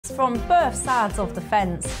It's from both sides of the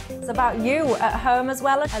fence. It's about you at home as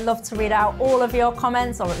well. I love to read out all of your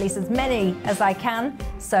comments, or at least as many as I can.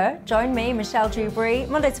 So join me, Michelle Dewberry,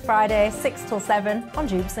 Monday to Friday, 6 till 7 on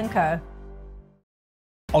Jubes & Co.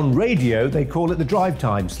 On radio, they call it the drive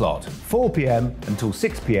time slot, 4 p.m. until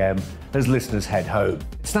 6 p.m. as listeners head home.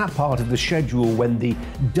 It's that part of the schedule when the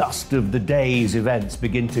dust of the day's events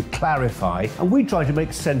begin to clarify, and we try to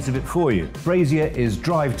make sense of it for you. Brazier is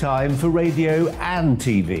drive time for radio and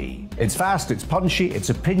TV. It's fast, it's punchy, it's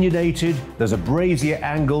opinionated, there's a Brazier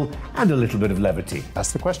angle and a little bit of levity.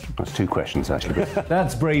 That's the question. That's two questions, actually.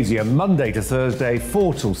 That's Brazier, Monday to Thursday,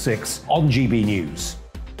 4 till 6 on GB News.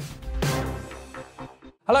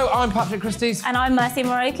 Hello, I'm Patrick Christie's. And I'm Mercy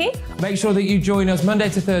Moroki. Make sure that you join us Monday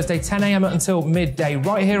to Thursday, 10 a.m. until midday,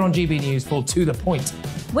 right here on GB News for To The Point.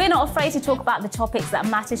 We're not afraid to talk about the topics that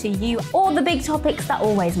matter to you or the big topics that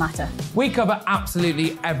always matter. We cover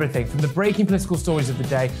absolutely everything, from the breaking political stories of the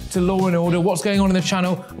day to law and order, what's going on in the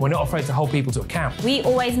channel. We're not afraid to hold people to account. We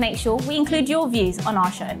always make sure we include your views on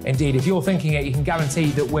our show. Indeed, if you're thinking it, you can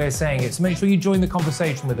guarantee that we're saying it. So make sure you join the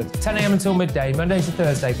conversation with us, 10 a.m. until midday, Monday to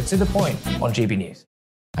Thursday for To The Point on GB News.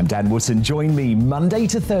 I'm Dan Wootton. Join me Monday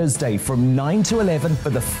to Thursday from 9 to 11 for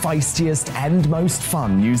the feistiest and most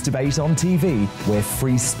fun news debate on TV, where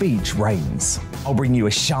free speech reigns. I'll bring you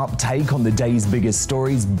a sharp take on the day's biggest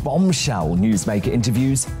stories, bombshell newsmaker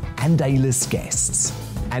interviews, and A-list guests.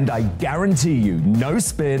 And I guarantee you, no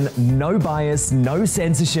spin, no bias, no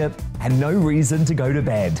censorship, and no reason to go to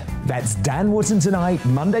bed. That's Dan Wootton tonight,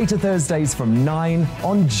 Monday to Thursdays from 9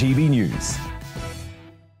 on GB News.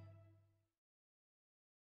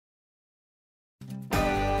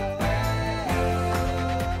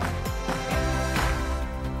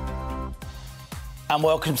 And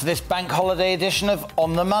welcome to this bank holiday edition of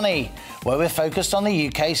On the Money, where we're focused on the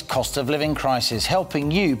UK's cost of living crisis, helping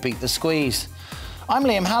you beat the squeeze. I'm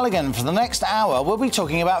Liam Halligan. For the next hour, we'll be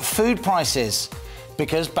talking about food prices.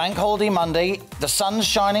 Because Bank Holiday Monday, the sun's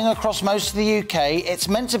shining across most of the UK, it's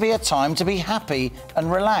meant to be a time to be happy and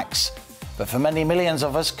relax. But for many millions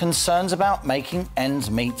of us, concerns about making ends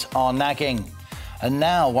meet are nagging. And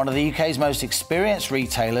now, one of the UK's most experienced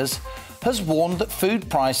retailers has warned that food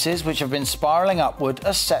prices, which have been spiralling upward,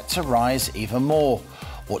 are set to rise even more.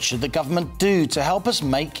 What should the government do to help us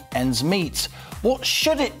make ends meet? What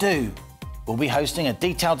should it do? We'll be hosting a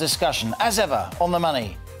detailed discussion, as ever, on the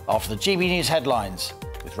money, after the GB News headlines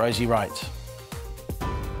with Rosie Wright.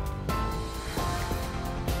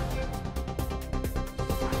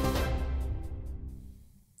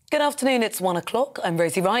 Good afternoon, it's 1 o'clock. I'm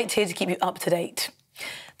Rosie Wright, here to keep you up to date.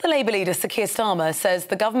 The Labour leader, Sir Keir Starmer, says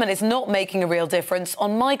the government is not making a real difference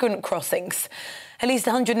on migrant crossings. At least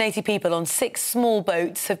 180 people on 6 small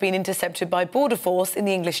boats have been intercepted by Border Force in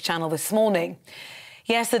the English Channel this morning.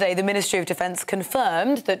 Yesterday, the Ministry of Defence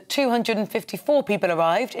confirmed that 254 people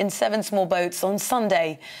arrived in 7 small boats on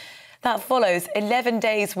Sunday. That follows 11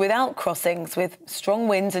 days without crossings, with strong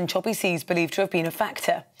winds and choppy seas believed to have been a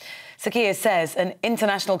factor. Sir Keir says an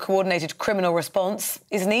international coordinated criminal response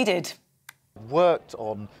is needed. Worked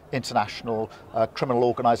on international criminal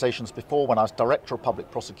organisations before when I was Director of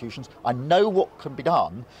Public Prosecutions. I know what can be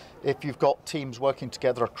done if you've got teams working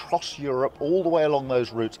together across Europe, all the way along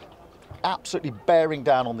those routes, absolutely bearing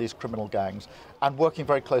down on these criminal gangs and working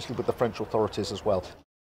very closely with the French authorities as well.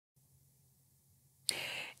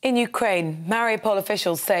 In Ukraine, Mariupol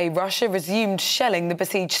officials say Russia resumed shelling the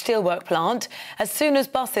besieged steelwork plant as soon as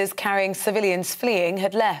buses carrying civilians fleeing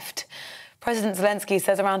had left. President Zelensky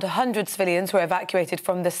says around 100 civilians were evacuated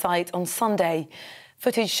from the site on Sunday.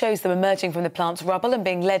 Footage shows them emerging from the plant's rubble and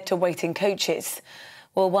being led to waiting coaches.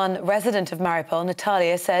 Well, one resident of Mariupol,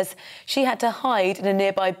 Natalia, says she had to hide in a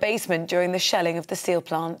nearby basement during the shelling of the steel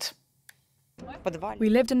plant. We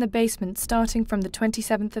lived in the basement starting from the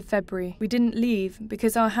 27th of February. We didn't leave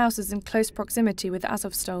because our house is in close proximity with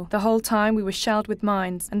Azovstal. The whole time we were shelled with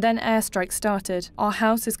mines, and then airstrikes started. Our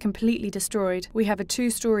house is completely destroyed. We have a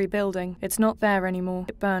 2-story building. It's not there anymore.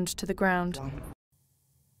 It burned to the ground.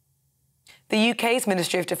 The UK's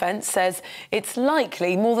Ministry of Defence says it's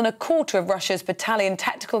likely more than a quarter of Russia's battalion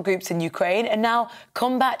tactical groups in Ukraine are now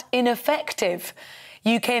combat ineffective.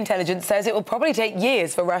 UK intelligence says it will probably take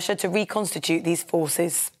years for Russia to reconstitute these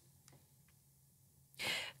forces.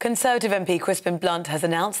 Conservative MP Crispin Blunt has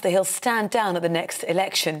announced that he'll stand down at the next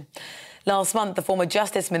election. Last month, the former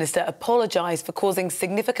Justice Minister apologised for causing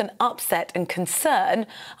significant upset and concern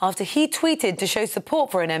after he tweeted to show support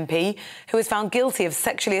for an MP who was found guilty of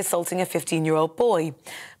sexually assaulting a 15-year-old boy.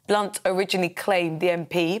 Blunt originally claimed the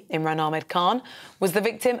MP, Imran Ahmed Khan, was the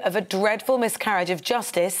victim of a dreadful miscarriage of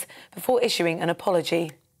justice before issuing an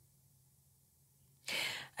apology.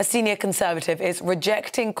 A senior Conservative is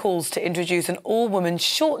rejecting calls to introduce an all-woman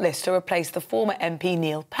shortlist to replace the former MP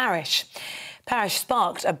Neil Parish. Parish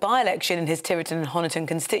sparked a by-election in his Tiverton and Honiton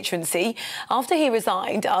constituency after he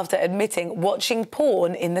resigned after admitting watching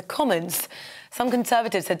porn in the Commons. Some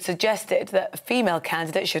Conservatives had suggested that a female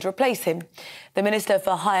candidate should replace him. The Minister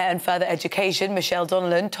for Higher and Further Education, Michelle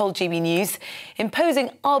Donnellan, told GB News imposing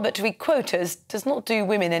arbitrary quotas does not do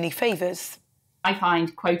women any favours. I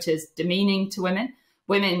find quotas demeaning to women.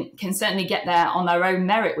 Women can certainly get there on their own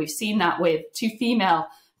merit. We've seen that with 2 female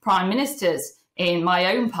prime ministers in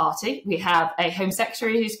my own party. We have a Home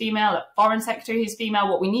Secretary who's female, a Foreign Secretary who's female.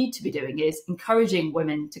 What we need to be doing is encouraging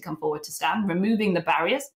women to come forward to stand, removing the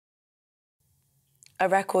barriers. A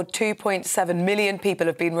record 2.7 million people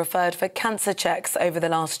have been referred for cancer checks over the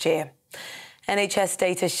last year. NHS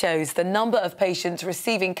data shows the number of patients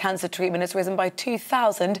receiving cancer treatment has risen by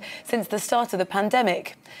 2,000 since the start of the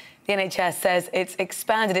pandemic. The NHS says it's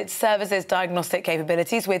expanded its services diagnostic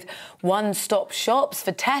capabilities with one-stop shops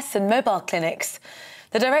for tests and mobile clinics.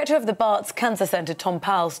 The director of the Barts Cancer Centre, Tom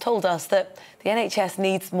Powles, told us that the NHS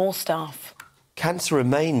needs more staff. Cancer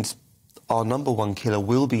remains our #1 killer,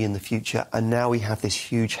 will be in the future, and now we have this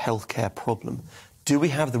huge healthcare problem. Do we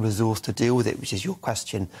have the resource to deal with it, which is your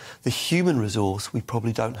question? The human resource we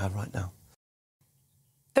probably don't have right now.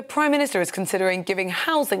 The Prime Minister is considering giving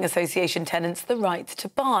housing association tenants the right to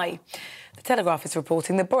buy. The Telegraph is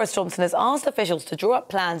reporting that Boris Johnson has asked officials to draw up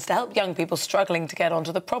plans to help young people struggling to get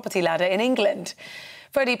onto the property ladder in England.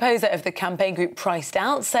 Freddie Poser of the campaign group Priced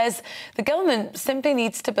Out says the government simply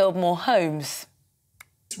needs to build more homes.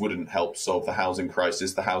 This wouldn't help solve the housing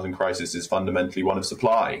crisis. The housing crisis is fundamentally one of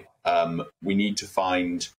supply. We need to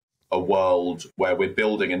find a world where we're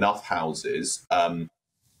building enough houses.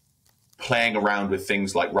 Playing around with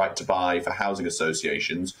things like right to buy for housing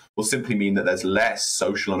associations will simply mean that there's less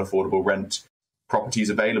social and affordable rent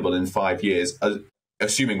properties available in 5 years,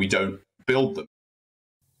 assuming we don't build them.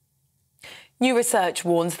 New research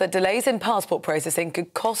warns that delays in passport processing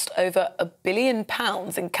could cost over £1 billion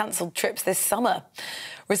in cancelled trips this summer.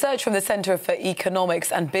 Research from the Centre for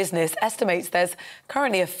Economics and Business estimates there's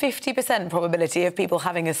currently a 50% probability of people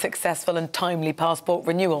having a successful and timely passport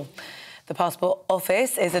renewal. The Passport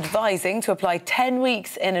Office is advising to apply 10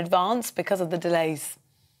 weeks in advance because of the delays.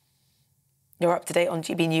 You're up to date on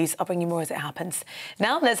GB News. I'll bring you more as it happens.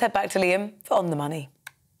 Now let's head back to Liam for On the Money.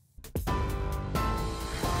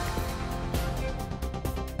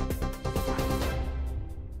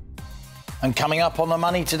 And coming up on The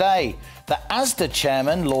Money today, the Asda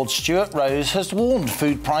chairman, Lord Stuart Rose, has warned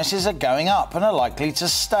food prices are going up and are likely to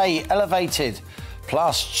stay elevated.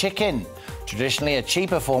 Plus, chicken, traditionally a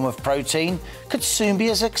cheaper form of protein, could soon be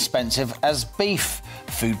as expensive as beef.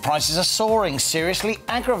 Food prices are soaring, seriously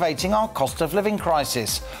aggravating our cost of living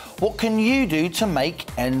crisis. What can you do to make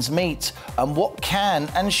ends meet? And what can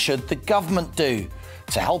and should the government do?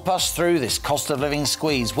 To help us through this cost of living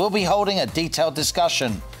squeeze, we'll be holding a detailed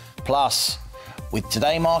discussion. Plus, with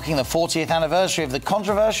today marking the 40th anniversary of the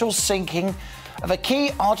controversial sinking of a key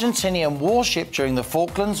Argentinian warship during the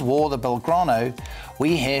Falklands War, the Belgrano,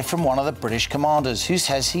 we hear from one of the British commanders who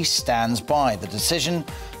says he stands by the decision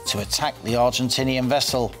to attack the Argentinian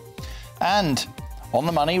vessel. And On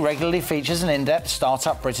the Money regularly features an in-depth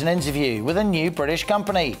Startup Britain interview with a new British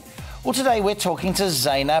company. Well, today we're talking to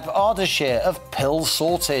Zainab Ardashir of Pill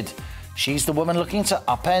Sorted. She's the woman looking to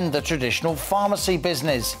upend the traditional pharmacy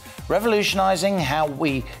business, revolutionising how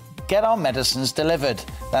we get our medicines delivered.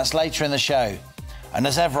 That's later in the show. And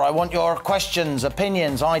as ever, I want your questions,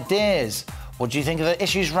 opinions, ideas. What do you think of the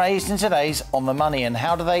issues raised in today's On the Money and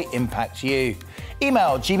how do they impact you?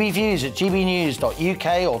 Email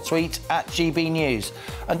gbviews@gbnews.uk or tweet @gbnews.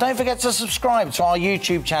 And don't forget to subscribe to our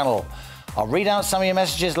YouTube channel. I'll read out some of your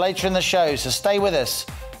messages later in the show, so stay with us.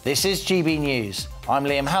 This is GB News. I'm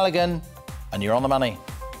Liam Halligan, and you're On the Money.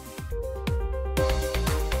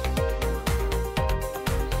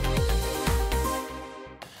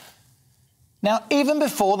 Now, even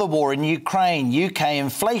before the war in Ukraine, UK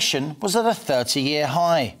inflation was at a 30-year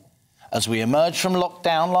high. As we emerged from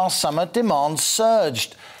lockdown last summer, demand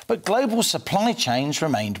surged, but global supply chains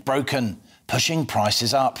remained broken, pushing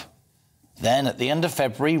prices up. Then, at the end of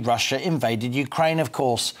February, Russia invaded Ukraine, of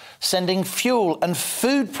course, sending fuel and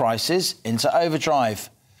food prices into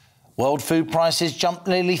overdrive. World food prices jumped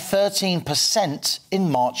nearly 13%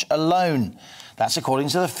 in March alone. That's according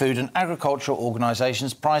to the Food and Agricultural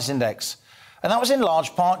Organisation's price index. And that was in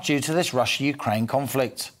large part due to this Russia-Ukraine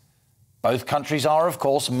conflict. Both countries are, of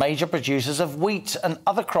course, major producers of wheat and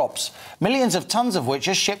other crops, millions of tons of which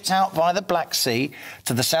are shipped out via the Black Sea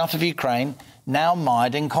to the south of Ukraine, now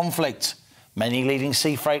mired in conflict. Many leading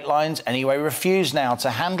sea freight lines anyway refuse now to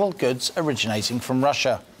handle goods originating from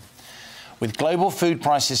Russia. With global food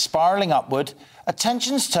prices spiralling upward,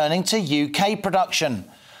 attention's turning to UK production.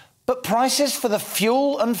 But prices for the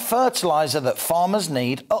fuel and fertiliser that farmers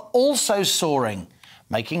need are also soaring,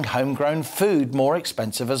 making homegrown food more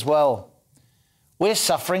expensive as well. We're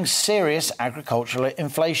suffering serious agricultural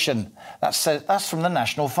inflation. That's from the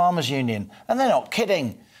National Farmers Union. And they're not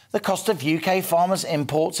kidding. The cost of UK farmers'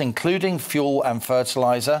 imports, including fuel and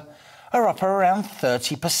fertiliser, are up around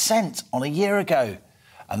 30% on a year ago.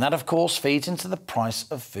 And that, of course, feeds into the price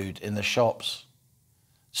of food in the shops.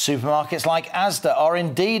 Supermarkets like Asda are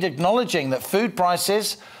indeed acknowledging that food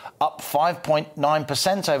prices, up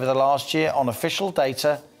 5.9% over the last year on official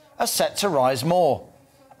data, are set to rise more.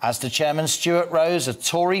 Asda chairman Stuart Rose, a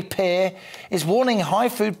Tory peer, is warning high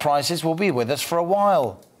food prices will be with us for a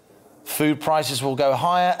while. Food prices will go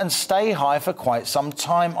higher and stay high for quite some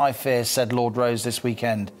time, I fear, said Lord Rose this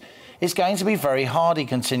weekend. It's going to be very hard, he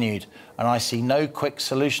continued, and I see no quick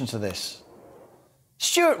solution to this.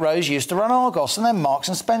 Stuart Rose used to run Argos and then Marks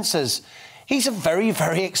and Spencer's. He's a very,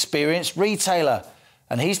 very experienced retailer,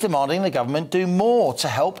 and he's demanding the government do more to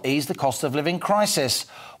help ease the cost of living crisis,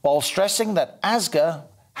 while stressing that Asda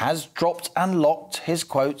has dropped and locked, his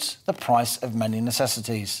quotes, the price of many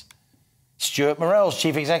necessities. Stuart Morrell's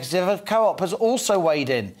chief executive of Co-op has also weighed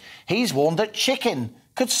in. He's warned that chicken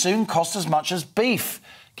could soon cost as much as beef,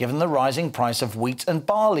 given the rising price of wheat and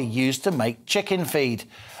barley used to make chicken feed,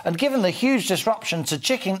 and given the huge disruption to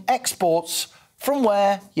chicken exports from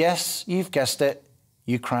where, yes, you've guessed it,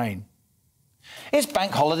 Ukraine. It's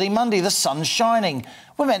Bank Holiday Monday, the sun's shining.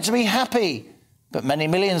 We're meant to be happy, but many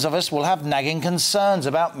millions of us will have nagging concerns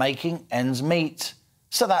about making ends meet.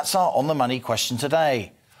 So that's our On the Money question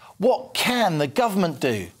today. What can the government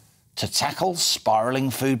do to tackle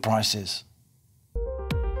spiralling food prices?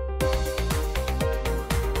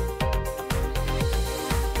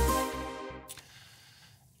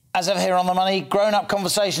 As ever here on The Money, grown-up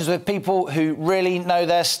conversations with people who really know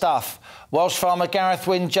their stuff. Welsh farmer Gareth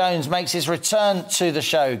Wyn-Jones makes his return to the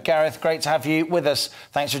show. Gareth, great to have you with us.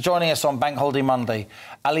 Thanks for joining us on Bank Holiday Monday.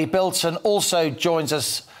 Ali Bilton also joins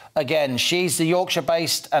us again. She's the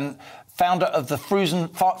Yorkshire-based and founder of the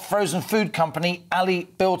frozen food company, Ali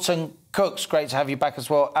Bilton Cooks. Great to have you back as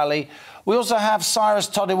well, Ali. We also have Cyrus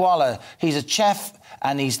Todiwala. He's a chef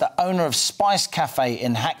and he's the owner of Spice Cafe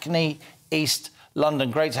in Hackney, East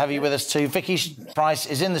London. Great to have you with us too. Vicky Price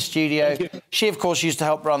is in the studio. She, of course, used to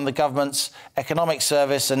help run the government's economic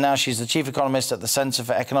service, and now she's the chief economist at the Centre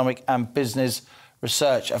for Economic and Business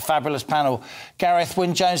Research. A fabulous panel. Gareth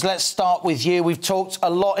Wyn-Jones, let's start with you. We've talked a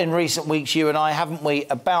lot in recent weeks, you and I, haven't we,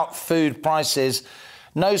 about food prices.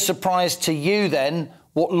 No surprise to you, then,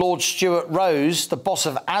 what Lord Stuart Rose, the boss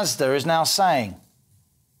of Asda, is now saying.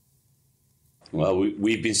 Well,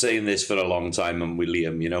 we've been saying this for a long time, haven't we,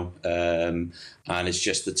 Liam, you know, and it's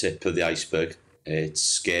just the tip of the iceberg. It's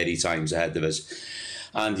scary times ahead of us.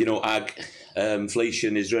 And, you know,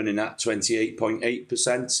 inflation is running at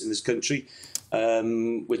 28.8% in this country,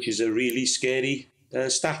 which is a really scary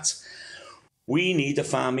stat. We need a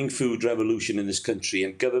farming food revolution in this country,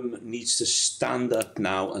 and government needs to stand up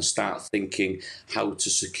now and start thinking how to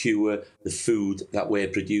secure the food that we're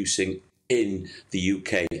producing in the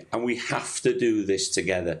UK, and we have to do this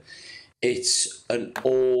together. It's an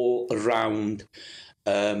all-around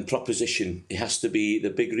proposition. It has to be the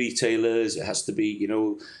big retailers, it has to be, you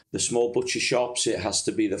know, the small butcher shops, it has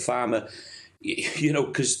to be the farmer, you know,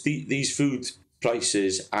 because these food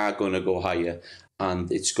prices are going to go higher,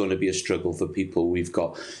 and it's going to be a struggle for people. We've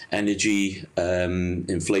got energy,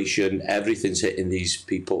 inflation, everything's hitting these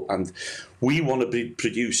people, and we want to be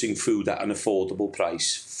producing food at an affordable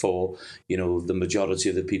price for, you know, the majority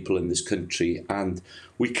of the people in this country, and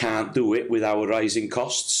we can't do it with our rising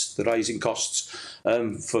costs. The rising costs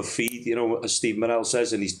for feed, you know, as Steve Morrell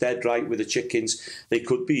says, and he's dead right with the chickens, they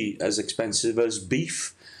could be as expensive as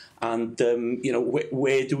beef. And, you know,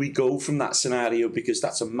 where do we go from that scenario? Because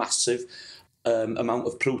that's a massive amount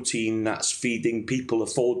of protein that's feeding people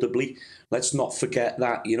affordably. Let's not forget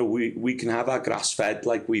that, you know, we can have our grass-fed,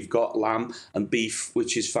 like we've got lamb and beef,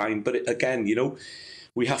 which is fine. But again, you know,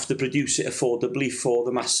 we have to produce it affordably for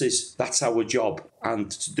the masses. That's our job,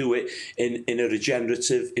 and to do it in a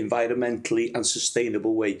regenerative, environmentally and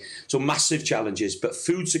sustainable way. So massive challenges, but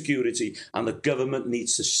food security, and the government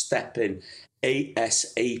needs to step in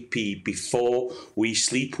ASAP before we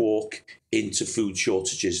sleepwalk into food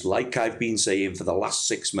shortages, like I've been saying for the last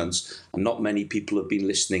 6 months, and not many people have been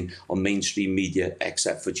listening on mainstream media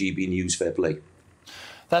except for GBNews. Fair play.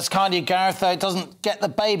 That's kind of you, Gareth, though. It doesn't get the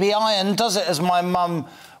baby iron, does it, as my mum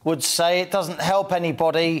would say it doesn't help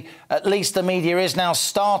anybody. At least the media is now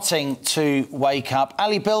starting to wake up.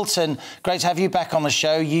 Ali Bilton, great to have you back on the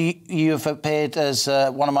show. You have appeared as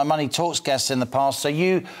one of my Money Talks guests in the past. So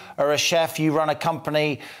you are a chef, you run a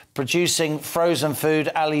company producing frozen food.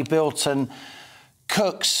 Ali Bilton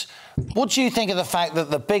cooks. What do you think of the fact that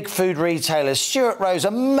the big food retailers, Stuart Rose, a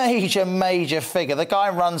major figure, the guy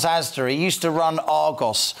runs Asda, he used to run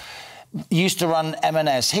Argos, used to run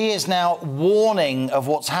M&S. He is now warning of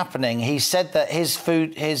what's happening. He said that his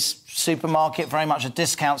supermarket, very much a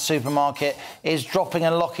discount supermarket, is dropping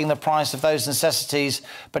and locking the price of those necessities.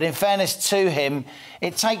 But in fairness to him,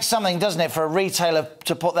 it takes something, doesn't it, for a retailer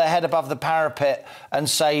to put their head above the parapet and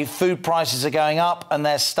say food prices are going up and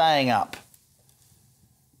they're staying up.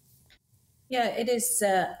 Yeah, it is.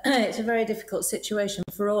 It's a very difficult situation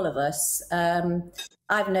for all of us.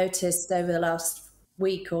 I've noticed over the last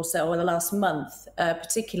week or so, or the last month,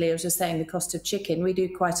 particularly, I was just saying, the cost of chicken. We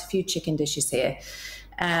do quite a few chicken dishes here,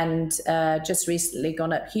 and just recently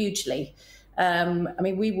gone up hugely. I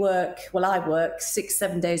mean, I work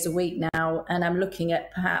 6-7 days a week now, and I'm looking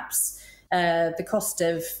at perhaps the cost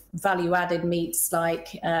of value-added meats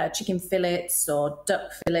like chicken fillets or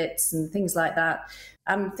duck fillets and things like that.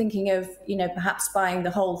 I'm thinking of, perhaps buying the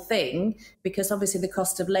whole thing, because obviously the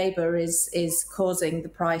cost of labour is causing the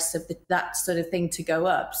price of that sort of thing to go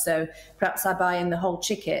up. So perhaps I buy in the whole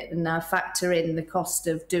chicken and I factor in the cost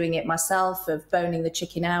of doing it myself, of boning the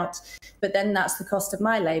chicken out. But then that's the cost of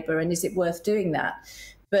my labour, and is it worth doing that?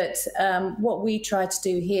 But what we try to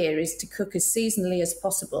do here is to cook as seasonally as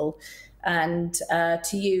possible, and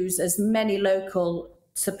to use as many local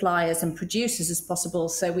suppliers and producers as possible.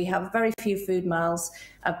 So we have very few food miles.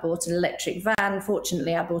 I bought an electric van.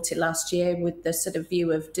 Fortunately, I bought it last year with the sort of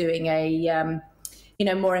view of doing a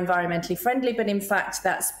more environmentally friendly. But in fact,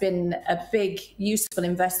 that's been a big, useful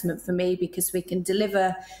investment for me, because we can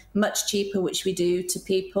deliver much cheaper, which we do, to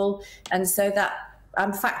people. And so that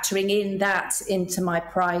I'm factoring in that into my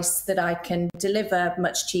price, that I can deliver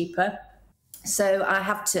much cheaper. So I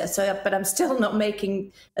have to, but I'm still not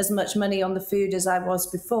making as much money on the food as I was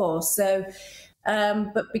before. So,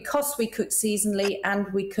 but because we cook seasonally and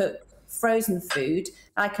we cook frozen food,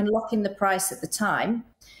 I can lock in the price at the time.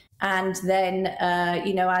 And then,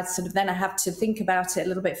 I have to think about it a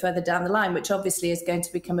little bit further down the line, which obviously is going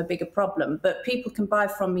to become a bigger problem. But people can buy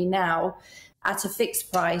from me now at a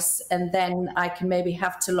fixed price, and then I can maybe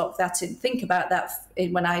have to lock that in, think about that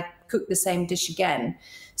when I cook the same dish again.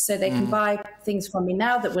 So they can buy things from me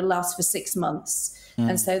now that will last for 6 months.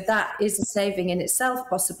 And so that is a saving in itself,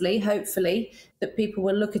 possibly, hopefully, that people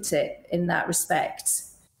will look at it in that respect.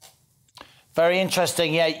 Very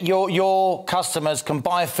interesting. Yeah, your customers can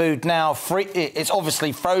buy food now free. It's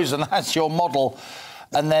obviously frozen. That's your model.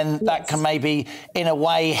 And then that can maybe, in a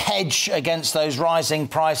way, hedge against those rising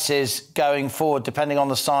prices going forward, depending on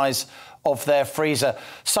the size of their freezer.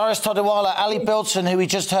 Cyrus Todiwala, Ali Bilton, who we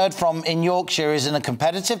just heard from in Yorkshire, is in a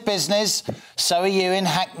competitive business. So are you, in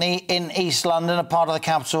Hackney, in East London, a part of the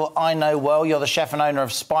capital I know well. You're the chef and owner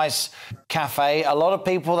of Spice Cafe. A lot of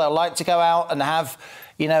people, they'll like to go out and have,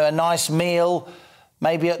 a nice meal,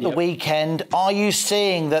 maybe at the weekend. Are you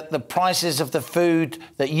seeing that the prices of the food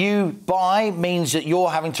that you buy means that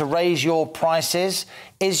you're having to raise your prices?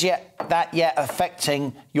 Is that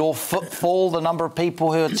affecting your footfall, the number of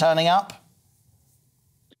people who are turning up?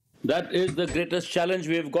 That is the greatest challenge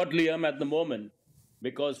we've got, Liam, at the moment,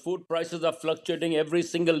 because food prices are fluctuating every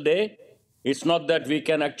single day. It's not that we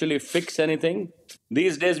can actually fix anything.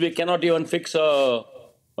 These days, we cannot even fix a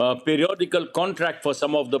periodical contract for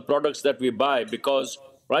some of the products that we buy, because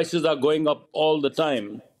prices are going up all the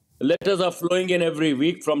time. Letters are flowing in every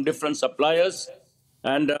week from different suppliers,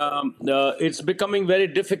 and it's becoming very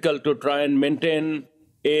difficult to try and maintain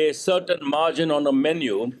a certain margin on a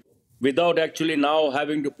menu without actually now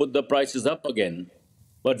having to put the prices up again.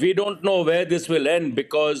 But we don't know where this will end,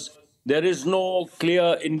 because there is no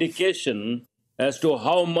clear indication as to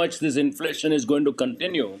how much this inflation is going to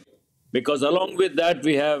continue. Because along with that,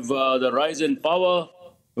 we have the rise in power,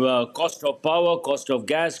 cost of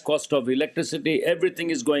gas, cost of electricity. Everything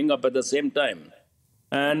is going up at the same time.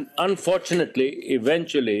 And unfortunately,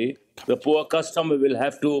 eventually, the poor customer will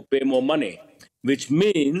have to pay more money, which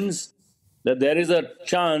means that there is a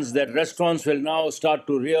chance that restaurants will now start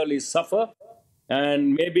to really suffer,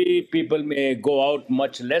 and maybe people may go out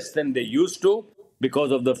much less than they used to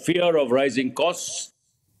because of the fear of rising costs.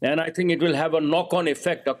 And I think it will have a knock-on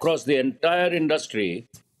effect across the entire industry,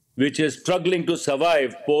 which is struggling to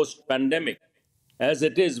survive post-pandemic. As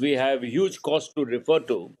it is, we have huge costs to refer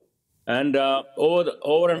to. And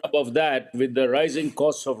over and above that, with the rising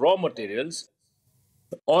costs of raw materials,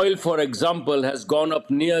 Oil, for example, has gone up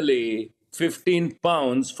nearly 15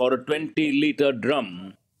 pounds for a 20-litre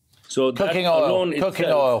drum. So Cooking that oil. alone Cooking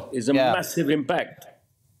itself oil. is a massive impact.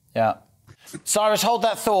 Yeah. Cyrus, hold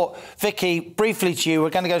that thought. Vicky, briefly to you, we're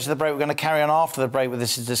going to go to the break. We're going to carry on after the break with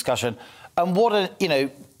this discussion. And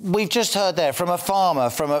we've just heard there from a farmer,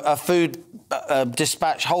 from a food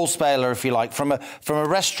dispatch wholesaler, if you like, from a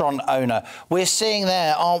restaurant owner. We're seeing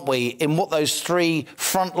there, aren't we, in what those three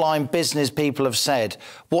frontline business people have said,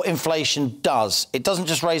 what inflation does. It doesn't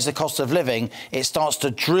just raise the cost of living, it starts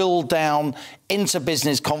to drill down into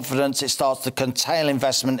business confidence, it starts to curtail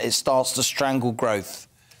investment, it starts to strangle growth.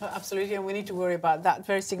 Absolutely, and we need to worry about that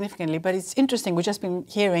very significantly. But it's interesting, we've just been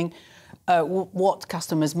hearing what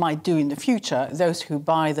customers might do in the future, those who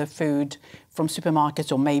buy the food from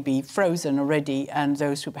supermarkets or maybe frozen already, and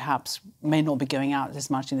those who perhaps may not be going out as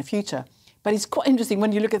much in the future. But it's quite interesting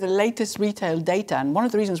when you look at the latest retail data, and one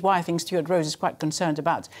of the reasons why I think Stuart Rose is quite concerned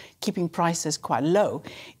about keeping prices quite low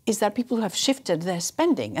is that people have shifted their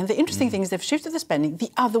spending. And the interesting thing is they've shifted the spending the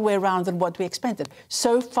other way around than what we expected.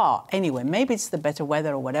 So far, anyway, maybe it's the better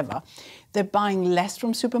weather or whatever, they're buying less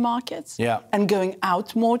from supermarkets and going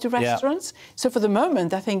out more to restaurants. So for the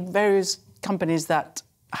moment, I think various companies that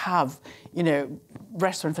have,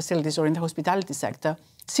 restaurant facilities or in the hospitality sector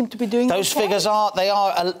seem to be doing those figures are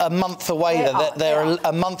a month away. They're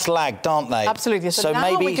a month lagged, aren't they? Absolutely. So now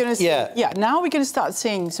maybe we're going to now we're going to start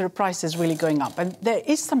seeing sort of prices really going up, and there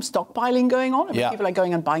is some stockpiling going on. I mean, people are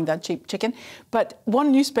going and buying that cheap chicken. But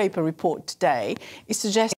one newspaper report today is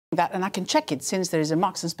suggesting that, and I can check it since there is a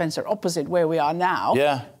Marks and Spencer opposite where we are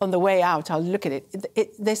now. On the way out, I'll look at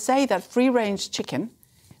it. They say that free-range chicken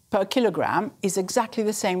per kilogram is exactly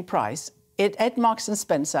the same price at Marks and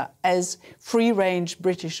Spencer as free-range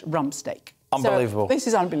British rump steak. Unbelievable. So this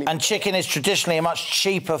is unbelievable. And chicken is traditionally a much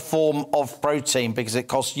cheaper form of protein because it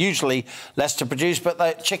costs usually less to produce, but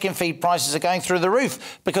the chicken feed prices are going through the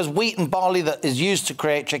roof because wheat and barley that is used to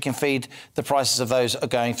create chicken feed, the prices of those are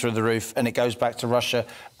going through the roof, and it goes back to Russia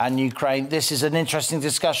and Ukraine. This is an interesting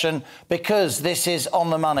discussion because this is On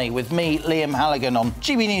the Money with me, Liam Halligan, on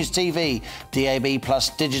GB News TV,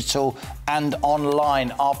 DAB+, digital and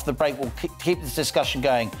online. After the break, we'll keep this discussion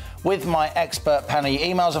going with my expert panel. Your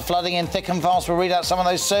emails are flooding in thick and fast. We'll read out some of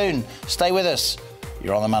those soon. Stay with us.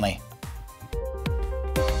 You're On the Money.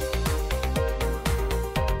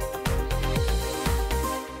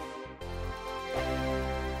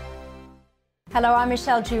 Hello, I'm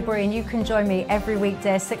Michelle Dewberry, and you can join me every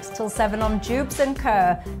weekday 6 till 7 on Jubes &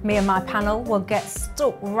 Kerr. Me and my panel will get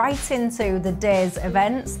stuck right into the day's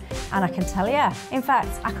events, and I can tell you, in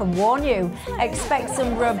fact, I can warn you, expect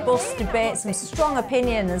some robust debates and strong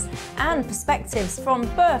opinions and perspectives from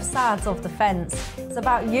both sides of the fence. It's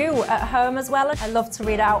about you at home as well. I love to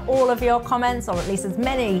read out all of your comments, or at least as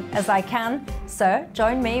many as I can. So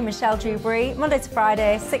join me, Michelle Dewberry, Monday to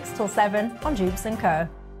Friday, 6 till 7 on Jubes & Kerr.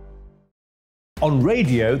 On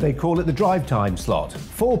radio, they call it the drive time slot,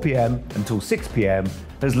 4 p.m. until 6 p.m.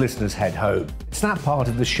 as listeners head home. It's that part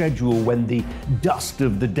of the schedule when the dust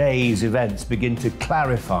of the day's events begin to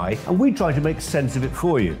clarify, and we try to make sense of it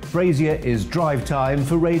for you. Brazier is drive time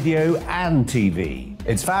for radio and TV.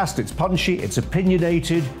 It's fast, it's punchy, it's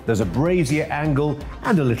opinionated, there's a Brazier angle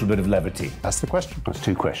and a little bit of levity. That's the question. That's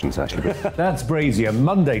two questions, actually. That's Brazier,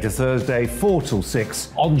 Monday to Thursday, 4 till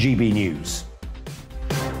 6 on GB News.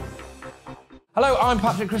 Hello, I'm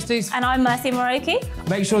Patrick Christie's. And I'm Mercy Moroki.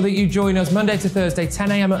 Make sure that you join us Monday to Thursday, 10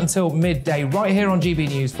 a.m. until midday, right here on GB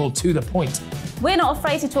News for To The Point. We're not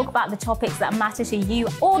afraid to talk about the topics that matter to you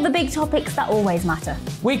or the big topics that always matter.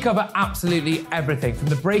 We cover absolutely everything, from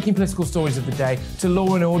the breaking political stories of the day to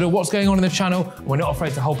law and order, what's going on in the channel. We're not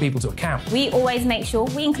afraid to hold people to account. We always make sure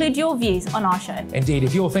we include your views on our show. Indeed,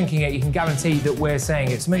 if you're thinking it, you can guarantee that we're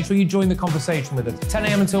saying it. So make sure you join the conversation with us, 10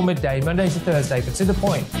 a.m. until midday, Monday to Thursday for To The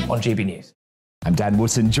Point on GB News. I'm Dan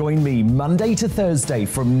Wootton. Join me Monday to Thursday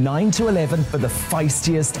from 9 to 11 for the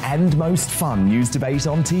feistiest and most fun news debate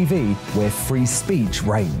on TV, where free speech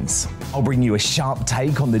reigns. I'll bring you a sharp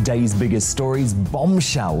take on the day's biggest stories,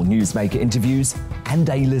 bombshell newsmaker interviews, and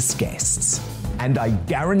A-list guests. And I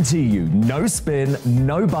guarantee you, no spin,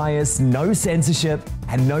 no bias, no censorship,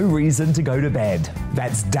 and no reason to go to bed.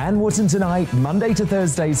 That's Dan Wootton tonight, Monday to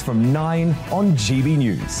Thursdays from 9 on GB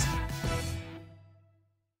News.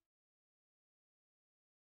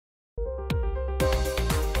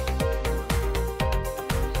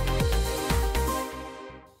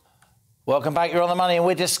 Welcome back, you're On the Money, and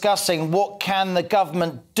we're discussing what can the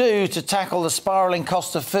government do to tackle the spiralling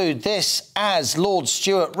cost of food. This as Lord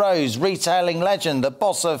Stuart Rose, retailing legend, the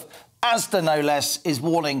boss of Asda no less, is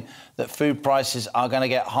warning that food prices are going to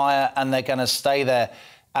get higher and they're going to stay there.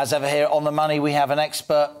 As ever here on The Money, we have an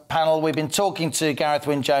expert panel. We've been talking to Gareth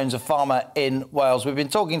Wyn-Jones, a farmer in Wales. We've been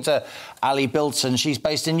talking to Ali Bilton. She's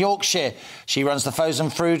based in Yorkshire. She runs the frozen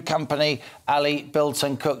food company, Ali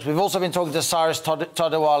Bilton Cooks. We've also been talking to Cyrus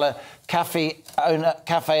Todewala,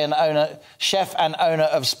 chef and owner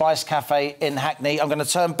of Spice Cafe in Hackney. I'm going to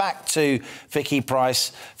turn back to Vicky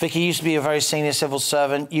Price. Vicky, you used to be a very senior civil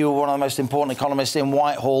servant. You were one of the most important economists in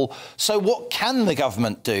Whitehall. So what can the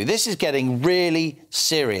government do? This is getting really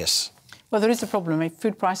serious. Well, there is a problem.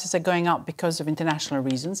 Food prices are going up because of international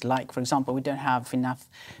reasons, like, for example, we don't have enough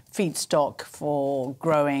feedstock for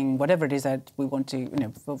growing whatever it is that we want to,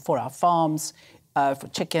 for our farms, for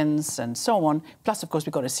chickens and so on. Plus, of course,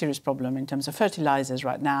 we've got a serious problem in terms of fertilisers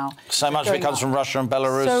right now. So much of it comes from Russia and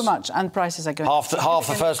Belarus. So much, and prices are going up. Half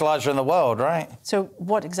the fertiliser in the world, right? So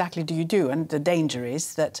what exactly do you do? And the danger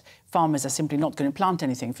is that farmers are simply not going to plant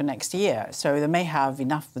anything for next year. So they may have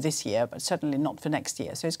enough for this year, but certainly not for next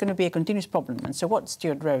year. So it's going to be a continuous problem. And so what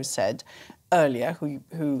Stuart Rose said earlier,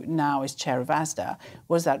 who now is chair of ASDA,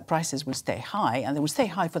 was that prices will stay high, and they will stay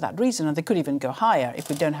high for that reason, and they could even go higher if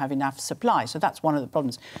we don't have enough supply. So that's one of the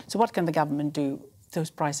problems. So what can the government do? Those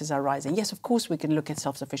prices are rising. Yes, of course, we can look at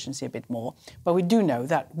self-sufficiency a bit more, but we do know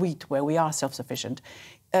that wheat, where we are self-sufficient,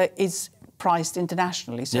 is priced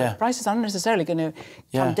internationally. So prices aren't necessarily going to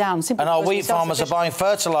come down simply. And our wheat farmers are buying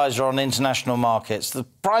fertiliser on international markets. The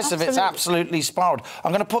price of it's absolutely spiralled.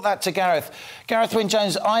 I'm going to put that to Gareth. Gareth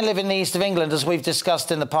Wyn-Jones, I live in the east of England, as we've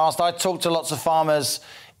discussed in the past. I talk to lots of farmers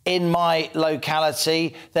in my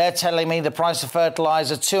locality. They're telling me the price of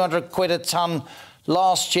fertiliser, 200 quid a tonne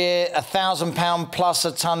last year, £1,000 plus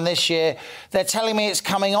a tonne this year. They're telling me it's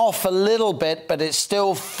coming off a little bit, but it's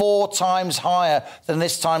still 4 times higher than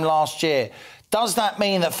this time last year. Does that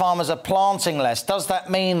mean that farmers are planting less? Does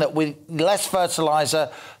that mean that with less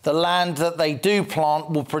fertiliser, the land that they do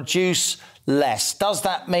plant will produce less? Does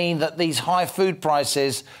that mean that these high food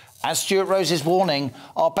prices, as Stuart Rose is warning,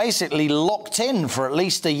 are basically locked in for at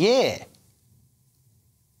least a year?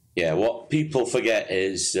 Yeah, what people forget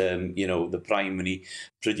is, the primary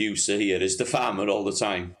producer here is the farmer all the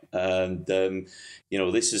time. And,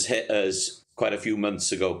 this has hit us quite a few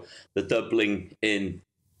months ago. The doubling in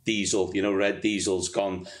diesel, red diesel's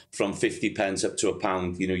gone from 50p up to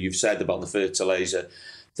 £1. You've said about the fertiliser.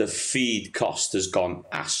 The feed cost has gone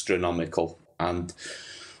astronomical. And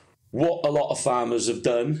what a lot of farmers have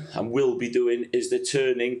done and will be doing is they're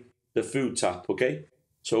turning the food tap, OK?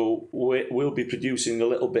 So we'll be producing a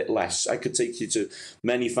little bit less. I could take you to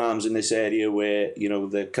many farms in this area where,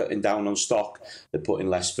 they're cutting down on stock. They're putting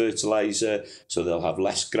less fertiliser, so they'll have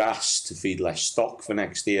less grass to feed less stock for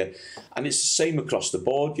next year. And it's the same across the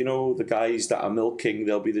board. The guys that are milking,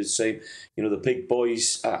 they'll be the same. The big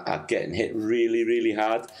boys are getting hit really, really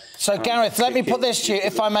hard. So, Gareth, let me put this to you,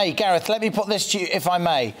 if I may. Gareth, let me put this to you, if I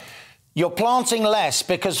may. You're planting less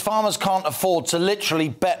because farmers can't afford to literally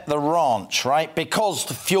bet the ranch, right? Because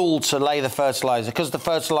the fuel to lay the fertiliser, because the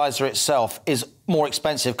fertiliser itself is more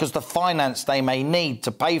expensive, because the finance they may need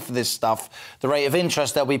to pay for this stuff, the rate of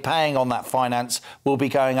interest they'll be paying on that finance will be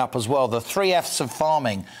going up as well. The 3 Fs of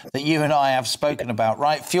farming that you and I have spoken about,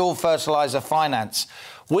 right? Fuel, fertiliser, finance.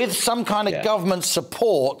 With some kind of government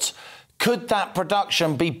support, could that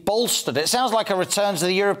production be bolstered? It sounds like a return to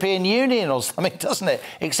the European Union or something, doesn't it?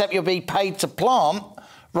 Except you'll be paid to plant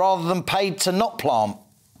rather than paid to not plant.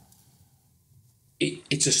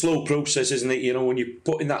 It's a slow process, isn't it? When you're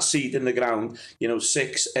putting that seed in the ground,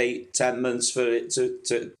 6, 8, 10 months for it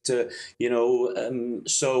to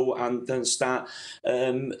sow and then start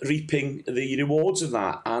reaping the rewards of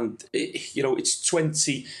that. And, it's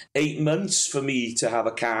 28 months for me to have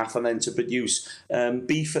a calf and then to produce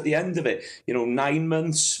beef at the end of it. 9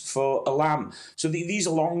 months for a lamb. So these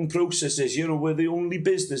are long processes. We're the only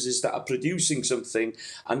businesses that are producing something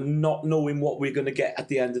and not knowing what we're going to get at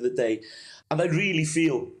the end of the day. And I really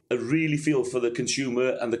feel for the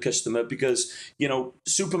consumer and the customer because,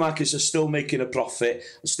 supermarkets are still making a profit,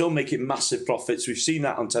 still making massive profits. We've seen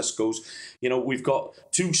that on Tesco's. We've got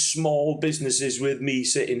 2 small businesses with me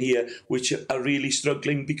sitting here which are really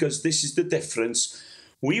struggling because this is the difference.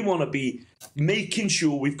 We want to be making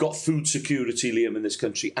sure we've got food security, Liam, in this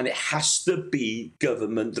country, and it has to be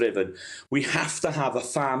government-driven. We have to have a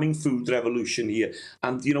farming food revolution here,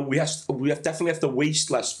 and we definitely have to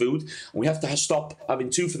waste less food, and we have to stop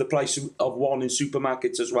having 2 for the price of 1 in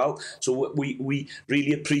supermarkets as well. So we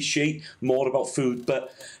really appreciate more about food,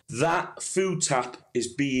 but that food tap is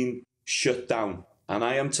being shut down. And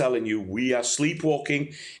I am telling you, we are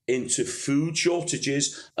sleepwalking into food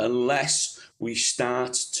shortages unless we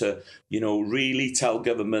start to, really tell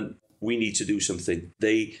government we need to do something.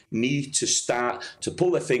 They need to start to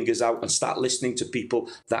pull their fingers out and start listening to people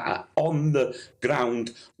that are on the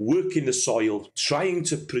ground, working the soil, trying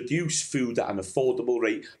to produce food at an affordable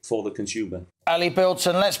rate for the consumer. Ali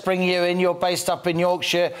Bilton, let's bring you in. You're based up in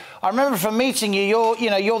Yorkshire. I remember from meeting you,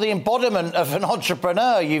 you're the embodiment of an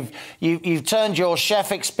entrepreneur. You've turned your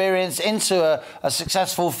chef experience into a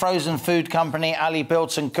successful frozen food company, Ali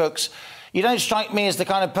Bilton Cooks. You don't strike me as the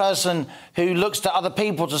kind of person who looks to other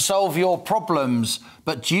people to solve your problems.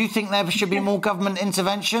 But do you think there should be more government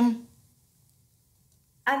intervention?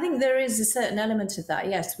 I think there is a certain element of that.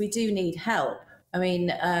 Yes, we do need help. I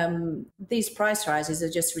mean, these price rises are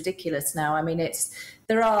just ridiculous now. I mean,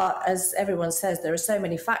 there are, as everyone says, there are so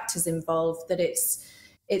many factors involved that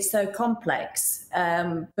it's so complex.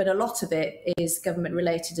 But a lot of it is government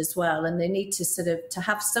related as well, and they need to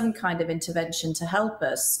have some kind of intervention to help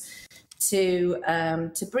us to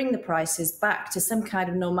bring the prices back to some kind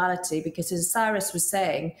of normality. Because as Cyrus was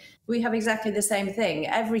saying, we have exactly the same thing.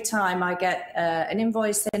 Every time I get an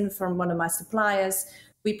invoice in from one of my suppliers,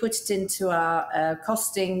 we put it into our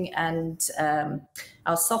costing and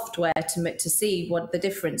our software to see what the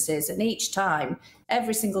difference is. And each time,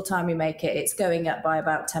 every single time we make it, it's going up by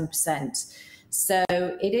about 10%. So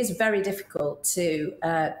it is very difficult to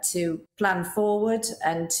plan forward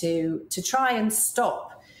and to try and stop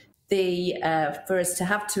for us to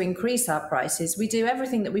have to increase our prices. We do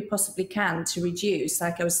everything that we possibly can to reduce.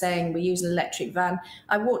 Like I was saying, we use an electric van.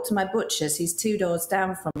 I walk to my butcher's, he's 2 doors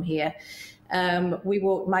down from here. We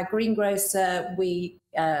walk my greengrocer.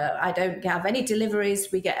 I don't have any deliveries.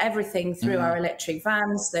 We get everything through our electric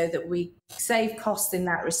vans, so that we save costs in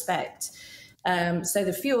that respect. So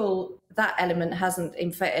the fuel, that element hasn't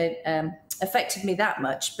affected me that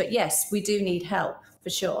much. But yes, we do need help for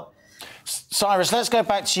sure. Cyrus, let's go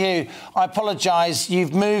back to you. I apologise.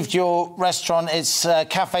 You've moved your restaurant. It's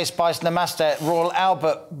Café Spice Namaste at Royal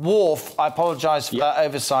Albert Wharf. I apologise for that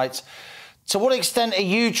oversight. To what extent are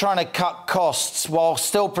you trying to cut costs while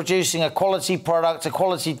still producing a quality product, a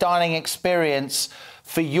quality dining experience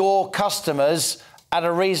for your customers at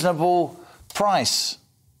a reasonable price?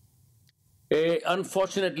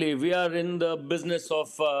 Unfortunately, we are in the business of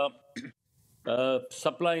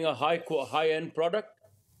supplying a high-end product.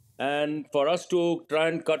 And for us to try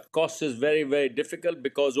and cut costs is very, very difficult,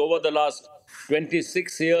 because over the last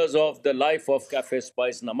 26 years of the life of Café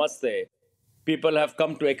Spice Namaste, people have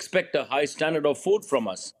come to expect a high standard of food from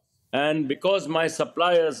us. And because my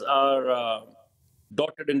suppliers are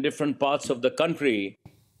dotted in different parts of the country,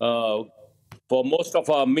 for most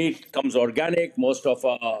of our meat comes organic, most of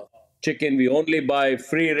our chicken, we only buy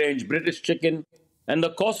free-range British chicken. And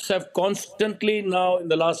the costs have constantly now, in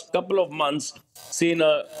the last couple of months, seen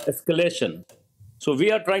an escalation. So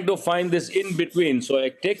we are trying to find this in-between. So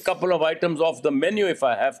I take a couple of items off the menu if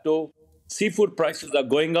I have to. Seafood prices are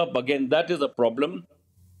going up. Again, that is a problem.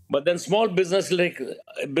 But then small businesses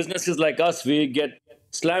like us, we get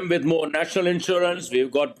slammed with more national insurance.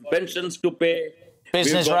 We've got pensions to pay.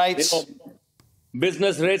 Business rates.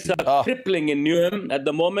 Business rates are tripling in Newham at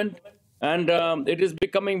the moment. And it is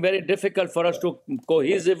becoming very difficult for us to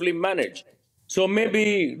cohesively manage. So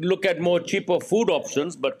maybe look at more cheaper food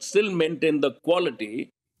options, but still maintain the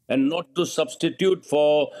quality and not to substitute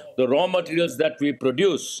for the raw materials that we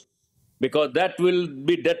produce, because that will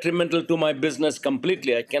be detrimental to my business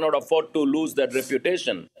completely. I cannot afford to lose that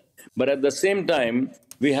reputation. But at the same time,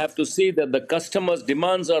 we have to see that the customers'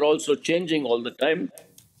 demands are also changing all the time.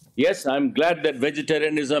 Yes, I'm glad that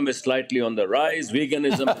vegetarianism is slightly on the rise,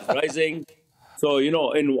 veganism is rising. So,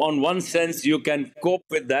 on one sense, you can cope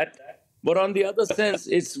with that. But on the other sense,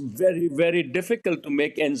 it's very, very difficult to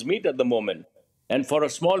make ends meet at the moment. And for a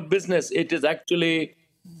small business, it is actually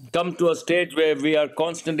come to a stage where we are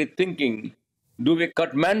constantly thinking, do we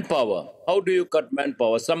cut manpower? How do you cut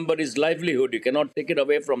manpower? Somebody's livelihood, you cannot take it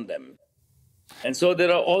away from them. And so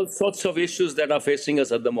there are all sorts of issues that are facing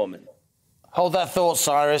us at the moment. Hold that thought,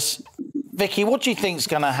 Cyrus. Vicky, what do you think is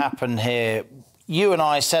going to happen here? You and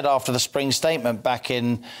I said after the spring statement back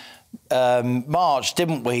in March,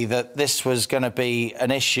 didn't we, that this was going to be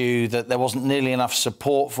an issue, that there wasn't nearly enough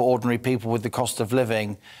support for ordinary people with the cost of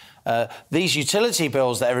living. These utility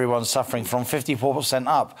bills that everyone's suffering from, 54%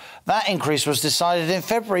 up, that increase was decided in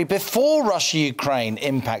February before Russia-Ukraine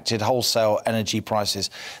impacted wholesale energy prices.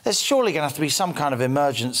 There's surely going to have to be some kind of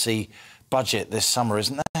emergency budget this summer,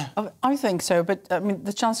 isn't there? I think so, but I mean,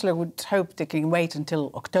 the Chancellor would hope they can wait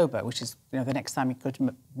until October, which is the next time he could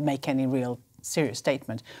make any real serious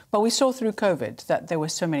statement. But we saw through COVID that there were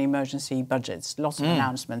so many emergency budgets, lots of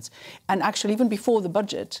announcements, and actually even before the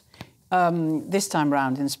budget, this time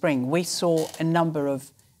round in spring, we saw a number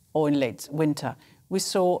of, or in late winter, we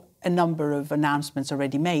saw a number of announcements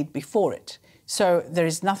already made before it. So there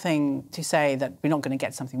is nothing to say that we're not going to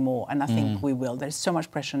get something more, and I think we will. There's so much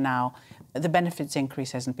pressure now. The benefits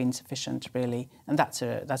increase hasn't been sufficient, really, and that's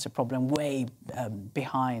a problem way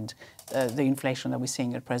behind the inflation that we're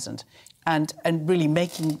seeing at present. And really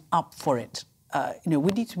making up for it, we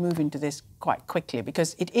need to move into this quite quickly,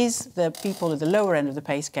 because it is the people at the lower end of the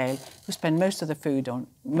pay scale who spend most of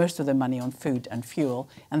the money on food and fuel,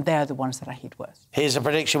 and they're the ones that are hit worse. Here's a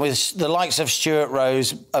prediction with the likes of Stuart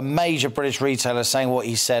Rose, a major British retailer, saying what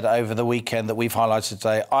he said over the weekend that we've highlighted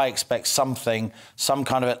today. I expect some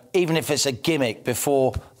kind of, even if it's a gimmick,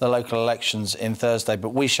 before the local elections in Thursday.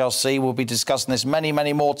 But we shall see. We'll be discussing this many,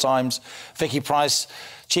 many more times. Vicky Price,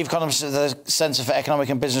 Chief Economist at the Centre for Economic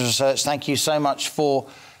and Business Research, thank you so much for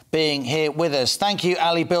being here with us. Thank you,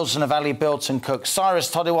 Ali Bilton of Ali Bilton Cook,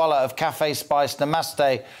 Cyrus Todiwala of Cafe Spice,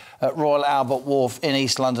 Namaste at Royal Albert Wharf in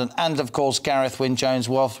East London, and, of course, Gareth Wynne-Jones,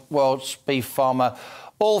 Welsh beef farmer,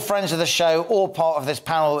 all friends of the show, all part of this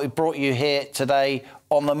panel that we brought you here today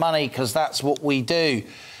on The Money, because that's what we do.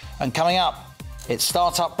 And coming up, it's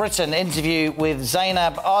Startup Britain interview with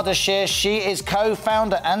Zainab Ardashir. She is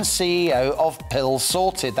co-founder and CEO of Pills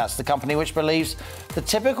Sorted. That's the company which believes the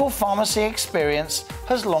typical pharmacy experience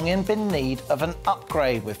has long been in need of an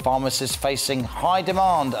upgrade, with pharmacists facing high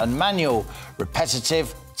demand and manual,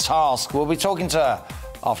 repetitive tasks. We'll be talking to her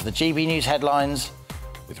after the GB News headlines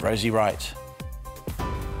with Rosie Wright.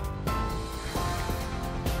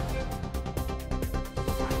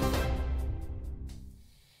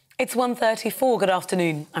 It's 1:34. Good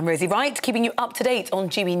afternoon. I'm Rosie Wright, keeping you up to date on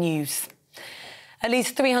GB News. At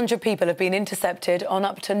least 300 people have been intercepted on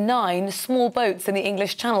up to 9 small boats in the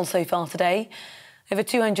English Channel so far today. Over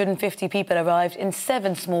 250 people arrived in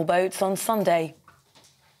 7 small boats on Sunday.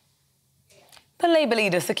 But Labour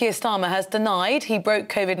leader Sir Keir Starmer has denied he broke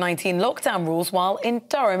COVID-19 lockdown rules while in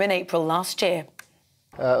Durham in April last year.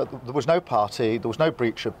 There was no party, there was no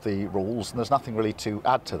breach of the rules, and there's nothing really to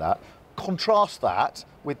add to that. Contrast that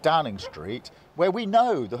with Downing Street, where we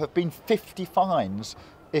know there have been 50 fines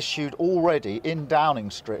issued already in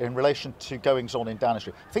Downing Street in relation to goings-on in Downing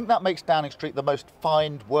Street. I think that makes Downing Street the most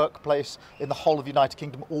fined workplace in the whole of the United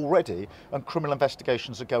Kingdom already, and criminal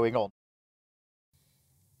investigations are going on.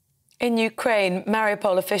 In Ukraine,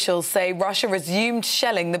 Mariupol officials say Russia resumed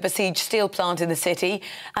shelling the besieged steel plant in the city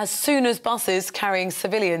as soon as buses carrying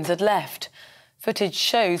civilians had left. Footage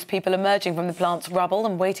shows people emerging from the plant's rubble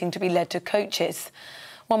and waiting to be led to coaches.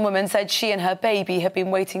 One woman said she and her baby had been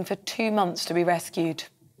waiting for 2 months to be rescued.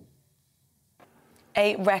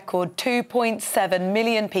 A record 2.7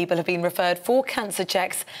 million people have been referred for cancer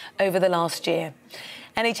checks over the last year.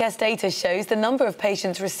 NHS data shows the number of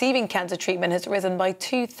patients receiving cancer treatment has risen by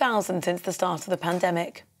 2,000 since the start of the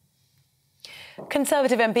pandemic.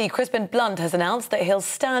 Conservative MP Crispin Blunt has announced that he'll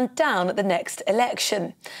stand down at the next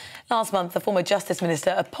election. Last month, the former Justice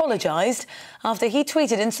Minister apologised after he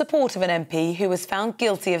tweeted in support of an MP who was found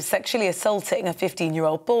guilty of sexually assaulting a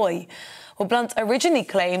 15-year-old boy. Well, Blunt originally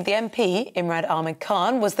claimed the MP, Imran Ahmed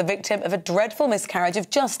Khan, was the victim of a dreadful miscarriage of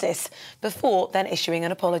justice before then issuing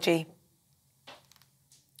an apology.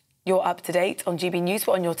 You're up to date on GB News.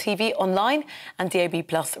 We're on your TV, online and DAB+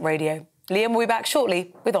 radio. Liam will be back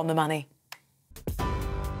shortly with On the Money.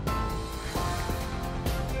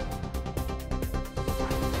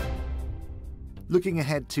 Looking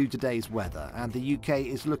ahead to today's weather, and the UK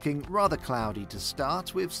is looking rather cloudy to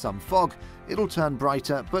start with some fog. It'll turn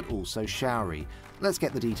brighter but also showery. Let's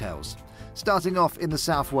get the details. Starting off in the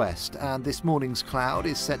southwest, and this morning's cloud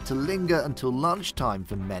is set to linger until lunchtime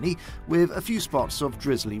for many, with a few spots of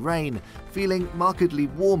drizzly rain, feeling markedly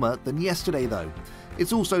warmer than yesterday though.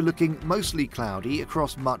 It's also looking mostly cloudy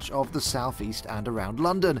across much of the southeast and around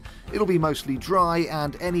London. It'll be mostly dry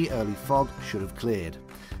and any early fog should have cleared.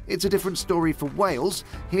 It's a different story for Wales.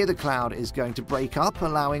 Here the cloud is going to break up,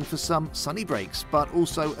 allowing for some sunny breaks, but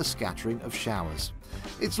also a scattering of showers.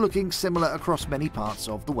 It's looking similar across many parts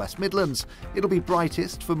of the West Midlands. It'll be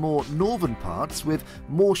brightest for more northern parts with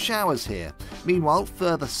more showers here. Meanwhile,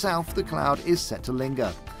 further south the cloud is set to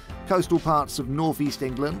linger. Coastal parts of northeast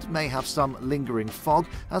England may have some lingering fog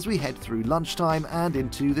as we head through lunchtime and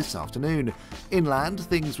into this afternoon. Inland,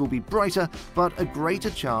 things will be brighter, but a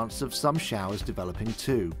greater chance of some showers developing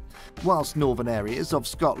too. Whilst northern areas of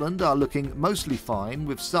Scotland are looking mostly fine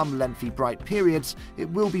with some lengthy bright periods, it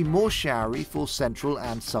will be more showery for central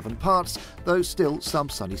and southern parts, though still some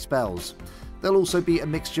sunny spells. There'll also be a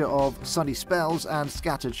mixture of sunny spells and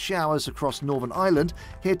scattered showers across Northern Ireland.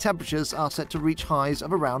 Here temperatures are set to reach highs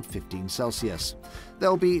of around 15 Celsius.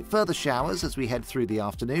 There'll be further showers as we head through the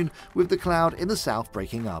afternoon, with the cloud in the south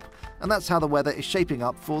breaking up. And that's how the weather is shaping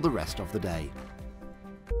up for the rest of the day.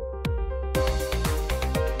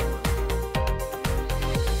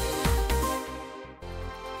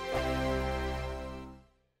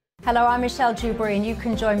 Hello, I'm Michelle Dewberry and you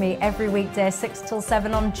can join me every weekday 6 till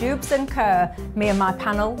 7 on Jubes & Kerr. Me and my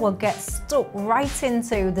panel will get stuck right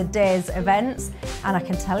into the day's events and I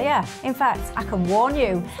can tell you, in fact, I can warn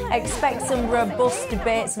you, expect some robust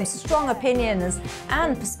debates, some strong opinions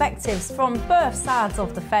and perspectives from both sides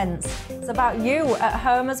of the fence. It's about you at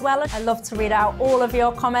home as well. I love to read out all of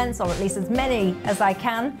your comments, or at least as many as I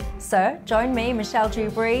can. So join me, Michelle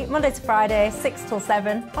Dewberry, Monday to Friday, 6 till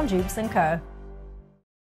 7 on Jubes & Kerr.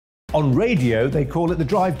 On radio, they call it the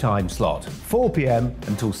drive time slot, 4 p.m.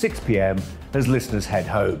 until 6 p.m. as listeners head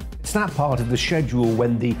home. It's that part of the schedule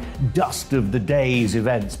when the dust of the day's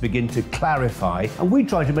events begin to clarify, and we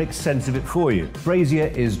try to make sense of it for you. Brazier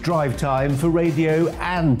is drive time for radio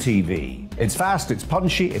and TV. It's fast, it's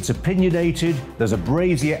punchy, it's opinionated, there's a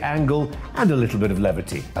Brazier angle and a little bit of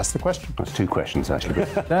levity. That's the question. That's two questions, actually.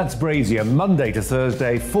 That's Brazier, Monday to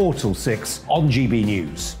Thursday, 4 till 6 on GB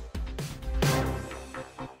News.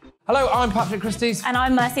 Hello, I'm Patrick Christie's. And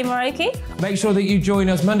I'm Mercy Moroki. Make sure that you join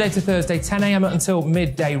us Monday to Thursday, 10 a.m. until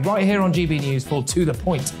midday, right here on GB News for To The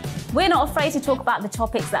Point. We're not afraid to talk about the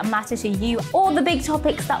topics that matter to you, or the big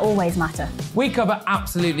topics that always matter. We cover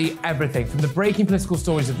absolutely everything, from the breaking political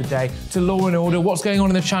stories of the day to law and order, what's going on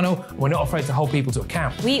in the channel. We're not afraid to hold people to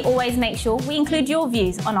account. We always make sure we include your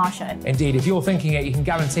views on our show. Indeed, if you're thinking it, you can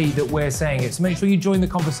guarantee that we're saying it. So make sure you join the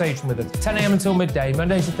conversation with us, 10 a.m. until midday,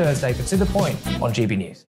 Monday to Thursday, for To The Point on GB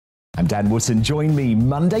News. I'm Dan Wootton. Join me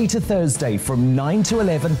Monday to Thursday from 9 to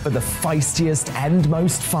 11 for the feistiest and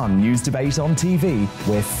most fun news debate on TV,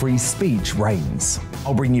 where free speech reigns.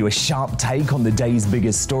 I'll bring you a sharp take on the day's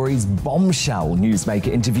biggest stories, bombshell newsmaker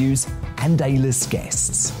interviews, and A-list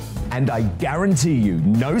guests. And I guarantee you,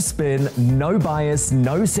 no spin, no bias,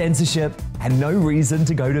 no censorship, and no reason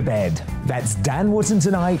to go to bed. That's Dan Wootton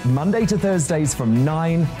tonight, Monday to Thursdays from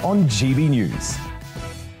 9 on GB News.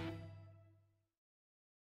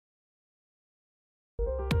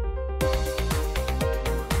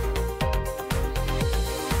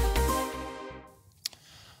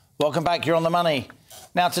 Welcome back, you're on the money.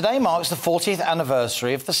 Now, today marks the 40th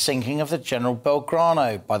anniversary of the sinking of the General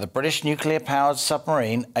Belgrano by the British nuclear-powered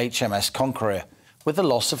submarine HMS Conqueror, with the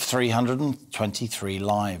loss of 323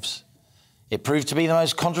 lives. It proved to be the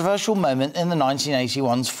most controversial moment in the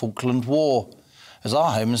 1981's Falkland War, as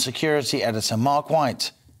our Home and Security editor Mark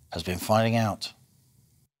White has been finding out.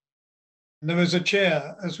 There was a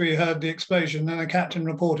cheer as we heard the explosion, and the captain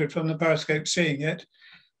reported from the periscope seeing it,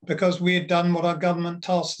 because we had done what our government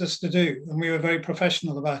tasked us to do, and we were very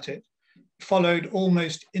professional about it. Followed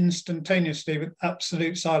almost instantaneously with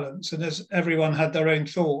absolute silence, and as everyone had their own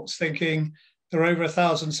thoughts, thinking there were over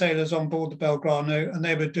 1,000 sailors on board the Belgrano, and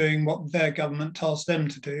they were doing what their government tasked them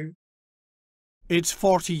to do. It's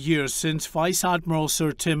 40 years since Vice Admiral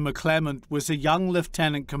Sir Tim McClement was a young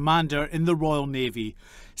lieutenant commander in the Royal Navy,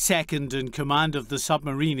 second in command of the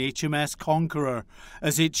submarine HMS Conqueror,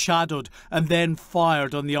 as it shadowed and then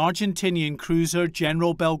fired on the Argentinian cruiser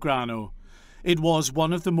General Belgrano. It was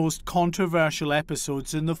one of the most controversial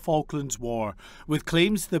episodes in the Falklands War, with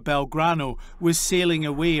claims the Belgrano was sailing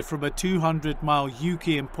away from a 200-mile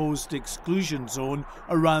UK-imposed exclusion zone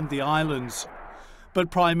around the islands. But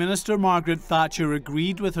Prime Minister Margaret Thatcher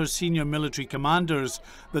agreed with her senior military commanders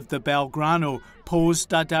that the Belgrano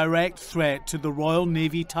posed a direct threat to the Royal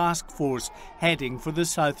Navy task force heading for the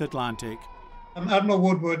South Atlantic. Admiral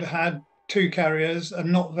Woodward had 2 carriers and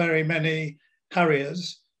not very many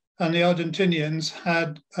Harriers, and the Argentinians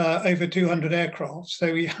had over 200 aircraft,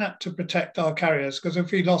 so we had to protect our carriers, because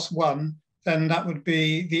if we lost one, then that would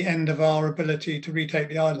be the end of our ability to retake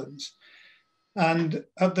the islands. And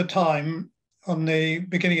at the time, on the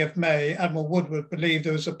beginning of May, Admiral Woodward believed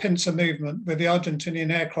there was a pincer movement with the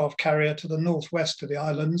Argentinian aircraft carrier to the northwest of the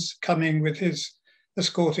islands, coming with his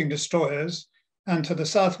escorting destroyers, and to the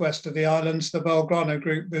southwest of the islands, the Belgrano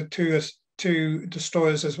group with two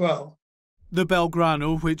destroyers as well. The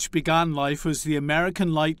Belgrano, which began life as the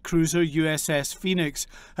American light cruiser USS Phoenix,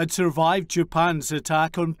 had survived Japan's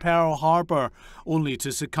attack on Pearl Harbor, only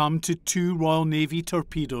to succumb to 2 Royal Navy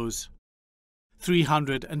torpedoes.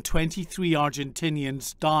 323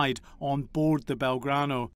 Argentinians died on board the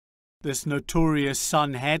Belgrano. This notorious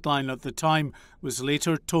Sun headline at the time was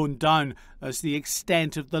later toned down as the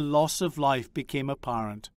extent of the loss of life became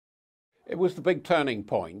apparent. It was the big turning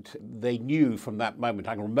point. They knew from that moment,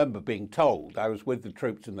 I can remember being told, I was with the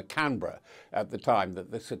troops in the Canberra at the time, that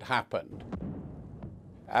this had happened.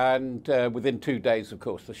 And within 2 days, of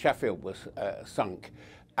course, the Sheffield was sunk.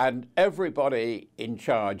 And everybody in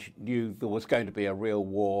charge knew there was going to be a real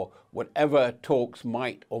war. Whatever talks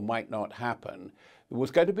might or might not happen, there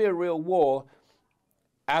was going to be a real war.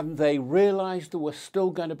 And they realised there were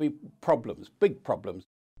still going to be problems, big problems.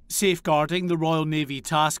 Safeguarding the Royal Navy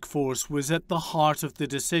Task Force was at the heart of the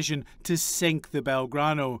decision to sink the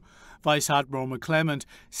Belgrano. Vice Admiral McClement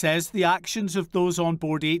says the actions of those on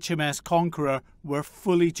board HMS Conqueror were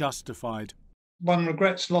fully justified. One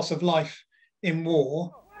regrets loss of life in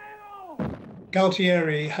war.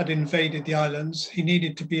 Galtieri had invaded the islands. He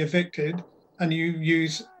needed to be evicted, and you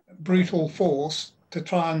use brutal force to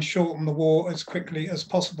try and shorten the war as quickly as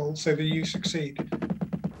possible so that you succeed.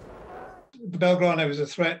 The Belgrano was a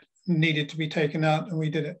threat, needed to be taken out, and we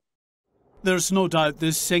did it. There's no doubt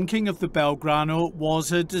the sinking of the Belgrano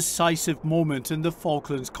was a decisive moment in the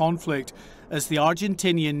Falklands conflict as the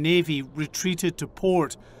Argentinian Navy retreated to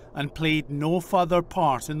port and played no further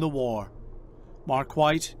part in the war. Mark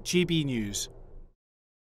White, GB News.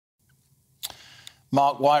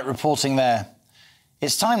 Mark White reporting there.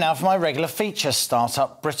 It's time now for my regular feature,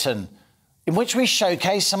 Startup Britain, in which we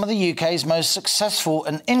showcase some of the UK's most successful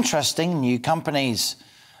and interesting new companies.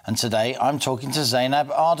 And today I'm talking to Zainab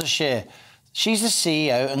Ardashir. She's the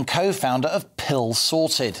CEO and co-founder of Pill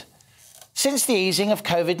Sorted. Since the easing of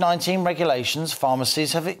COVID-19 regulations,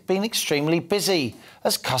 pharmacies have been extremely busy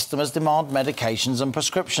as customers demand medications and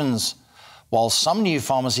prescriptions. While some new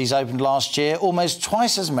pharmacies opened last year, almost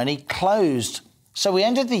twice as many closed. So we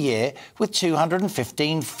ended the year with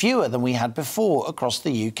 215 fewer than we had before across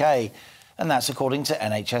the UK. And that's according to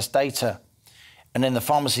NHS data. And in the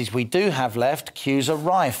pharmacies we do have left, queues are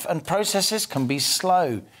rife and processes can be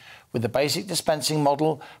slow, with the basic dispensing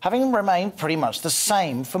model having remained pretty much the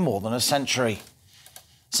same for more than a century.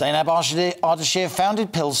 Zainab Ardashir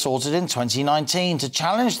founded Pill Sorted in 2019 to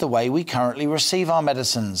challenge the way we currently receive our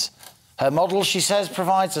medicines. Her model, she says,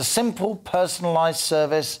 provides a simple, personalised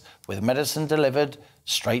service with medicine delivered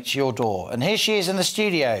straight to your door. And here she is in the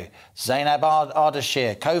studio, Zainab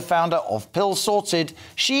Ardashir, co-founder of Pill Sorted.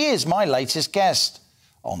 She is my latest guest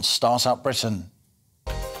on Startup Britain.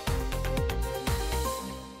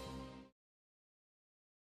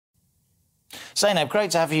 Zainab,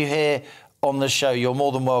 great to have you here on the show. You're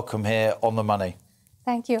more than welcome here on The Money.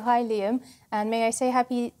 Thank you. Hi, Liam. And may I say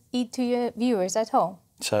happy Eid to your viewers at home?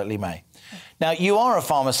 Certainly may. Now, you are a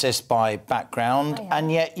pharmacist by background,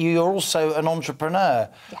 and yet you're also an entrepreneur.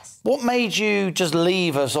 Yes. What made you just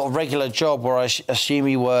leave a sort of regular job where I assume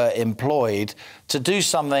you were employed to do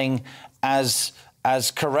something as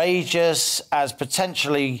courageous, as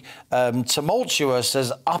potentially tumultuous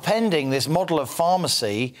as upending this model of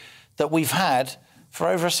pharmacy that we've had for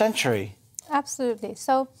over a century? Absolutely.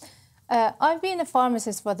 So I've been a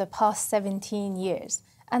pharmacist for the past 17 years.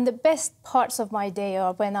 And the best parts of my day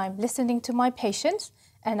are when I'm listening to my patients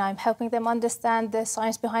and I'm helping them understand the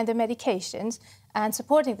science behind the medications and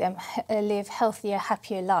supporting them live healthier,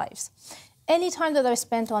 happier lives. Any time that I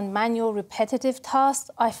spent on manual, repetitive tasks,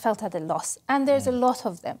 I felt at a loss. And there's a lot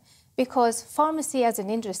of them because pharmacy as an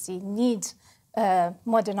industry needs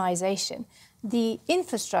modernization. The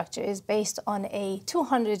infrastructure is based on a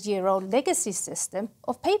 200-year-old legacy system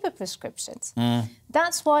of paper prescriptions.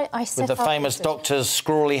 That's why I set up... With the famous doctor's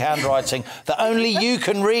scrawly handwriting that only you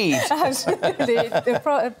can read. Absolutely. It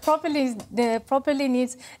properly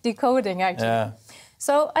needs decoding, actually. Yeah.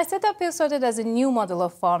 So I set up Pill Sorted as a new model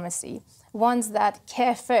of pharmacy, ones that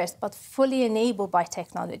care first but fully enabled by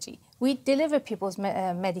technology. We deliver people's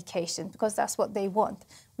medication because that's what they want.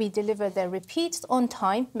 We deliver their repeats on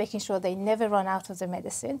time, making sure they never run out of the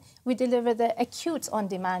medicine. We deliver the acutes on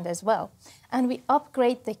demand as well. And we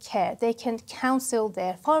upgrade the care. They can counsel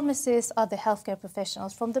their pharmacists, other healthcare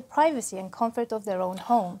professionals from the privacy and comfort of their own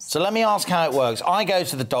homes. So let me ask how it works. I go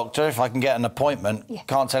to the doctor if I can get an appointment. Yeah.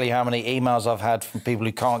 Can't tell you how many emails I've had from people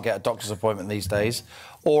who can't get a doctor's appointment these days.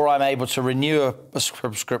 Or I'm able to renew a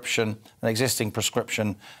prescription, an existing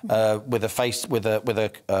prescription, with a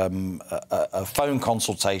phone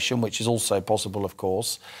consultation, which is also possible, of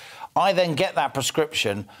course. I then get that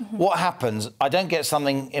prescription. What happens? I don't get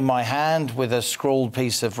something in my hand with a scrawled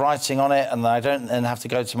piece of writing on it, and I don't then have to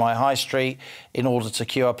go to my high street in order to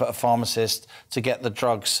queue up at a pharmacist to get the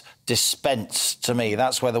drugs dispensed to me.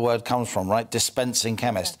 That's where the word comes from, right? Dispensing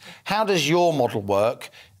chemist. How does your model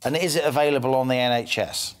work, and is it available on the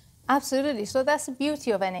NHS? Absolutely. So that's the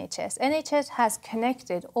beauty of NHS. NHS has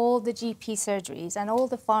connected all the GP surgeries and all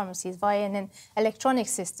the pharmacies via an electronic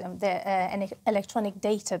system, an electronic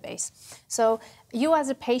database. So you as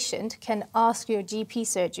a patient can ask your GP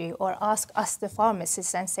surgery or ask us, the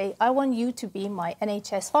pharmacists, and say, I want you to be my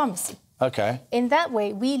NHS pharmacy. OK. In that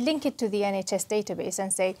way, we link it to the NHS database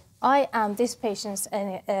and say, I am this patient's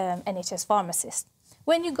NHS pharmacist.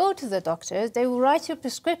 When you go to the doctors, they will write your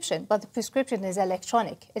prescription, but the prescription is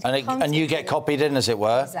electronic. And you get copied in, as it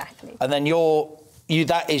were. Exactly. And then you're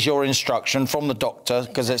that is your instruction from the doctor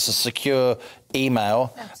because it's a secure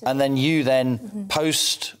email. Absolutely. And then you then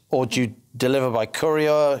post, or do you deliver by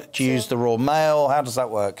courier? Do you use the raw mail? How does that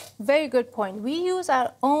work? Very good point. We use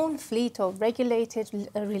our own fleet of regulated,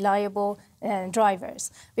 reliable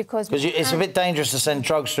drivers because it's a bit dangerous to send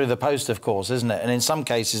drugs through the post, of course, isn't it? And in some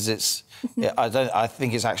cases, it's I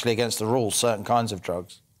think it's actually against the rules. Certain kinds of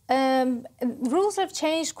drugs. Rules have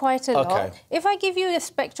changed quite a lot. If I give you a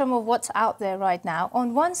spectrum of what's out there right now,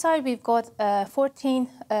 on one side we've got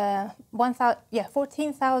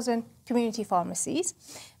 14,000 community pharmacies,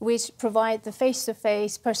 which provide the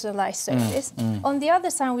face-to-face personalised service. On the other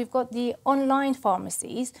side, we've got the online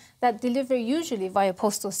pharmacies that deliver usually via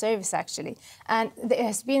postal service, actually. And there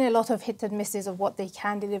has been a lot of hit and misses of what they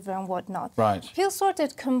can deliver and what not. Right. Pill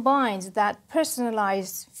Sorted combines that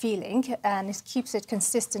personalised feeling and it keeps it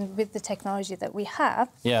consistent with the technology that we have.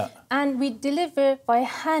 Yeah. And we deliver by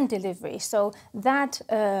hand delivery. So that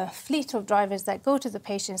fleet of drivers that go to the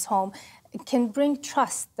patient's home can bring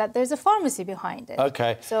trust that there's a pharmacy behind it.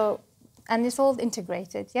 Okay. So, and it's all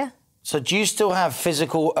integrated, yeah. So do you still have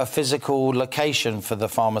a physical location for the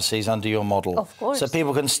pharmacies under your model? Of course. So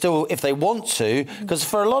people can still, if they want to, because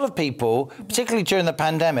for a lot of people, particularly during the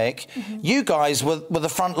pandemic, you guys were the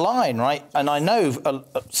front line, right? And I know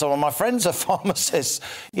some of my friends are pharmacists.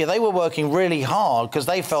 Yeah, they were working really hard because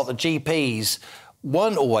they felt the GPs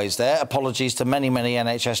weren't always there. Apologies to many, many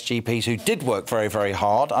NHS GPs who did work very, very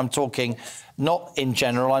hard. I'm talking not in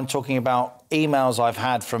general. I'm talking about emails I've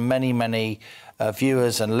had from many, many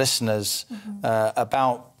viewers and listeners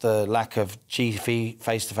about the lack of GP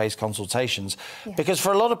face-to-face consultations. Yeah. Because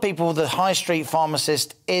for a lot of people, the high street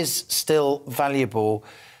pharmacist is still valuable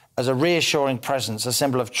as a reassuring presence, a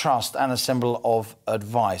symbol of trust and a symbol of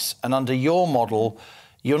advice. And under your model,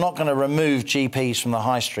 you're not going to remove GPs from the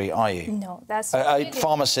high street, are you? No, that's...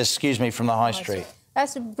 pharmacists, excuse me, from the high street.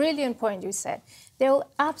 That's a brilliant point you said. There will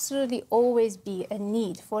absolutely always be a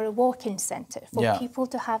need for a walk-in centre, for people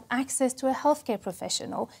to have access to a healthcare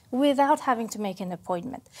professional without having to make an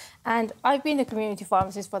appointment. And I've been a community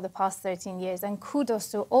pharmacist for the past 13 years, and kudos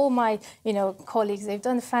to all my, colleagues. They've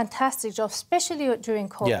done a fantastic job, especially during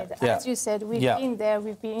COVID. As you said, we've been there,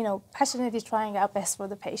 we've been, passionately trying our best for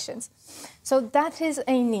the patients. So that is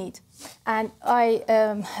a need. And I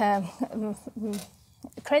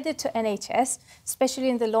credit to NHS, especially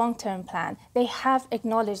in the long-term plan. They have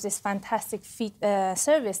acknowledged this fantastic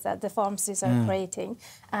service that the pharmacies are creating,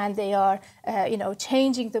 and they are,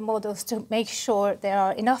 changing the models to make sure there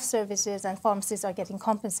are enough services and pharmacies are getting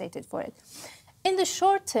compensated for it. In the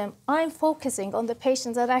short term, I'm focusing on the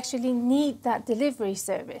patients that actually need that delivery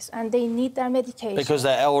service and they need their medication. Because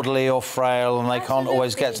they're elderly or frail and they can't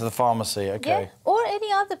always get to the pharmacy, okay. Yeah, or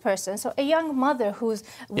any other person. So a young mother whose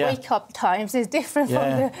wake-up times is different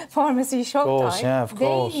from the pharmacy shop time. Yeah, of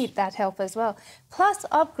course. They need that help as well. Plus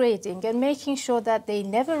upgrading and making sure that they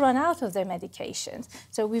never run out of their medications.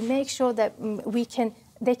 So we make sure that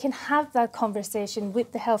they can have that conversation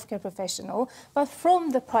with the healthcare professional, but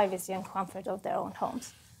from the privacy and comfort of their own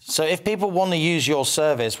homes. So if people want to use your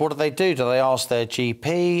service, what do? Do they ask their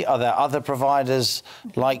GP? Are there other providers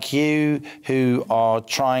like you who are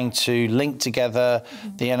trying to link together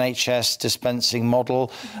the NHS dispensing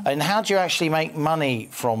model? And how do you actually make money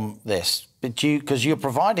from this? Because you're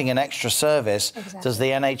providing an extra service. Exactly. Does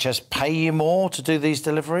the NHS pay you more to do these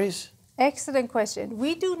deliveries? Excellent question.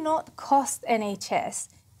 We do not cost NHS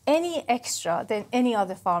any extra than any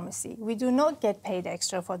other pharmacy. We do not get paid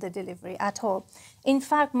extra for the delivery at all. In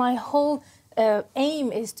fact, my whole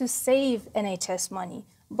aim is to save NHS money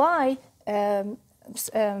by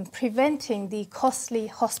preventing the costly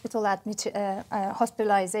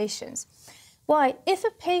hospitalizations. Why? If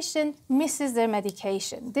a patient misses their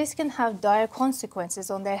medication, this can have dire consequences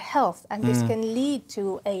on their health, and this can lead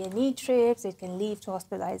to A&E trips, it can lead to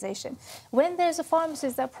hospitalization. When there's a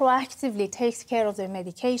pharmacist that proactively takes care of their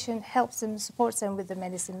medication, helps them, supports them with the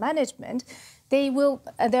medicine management, they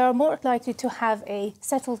are more likely to have a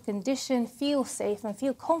settled condition, feel safe and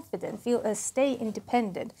feel confident, stay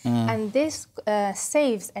independent. And this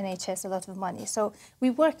saves NHS a lot of money. So we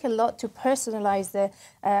work a lot to personalize the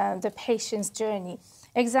patient's journey.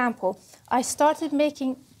 Example, I started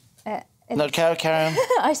making... carry on.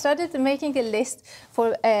 I started making a list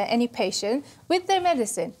for any patient with their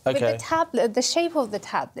medicine, with the tablet, the shape of the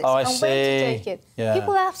tablets, and when to take it. Yeah.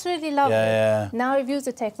 People absolutely love it. Yeah. Now I've used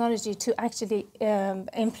the technology to actually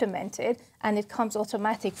implement it, and it comes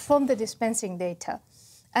automatic from the dispensing data.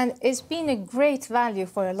 And it's been a great value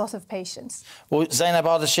for a lot of patients. Well, Zainab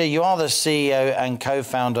Ardashir, you are the CEO and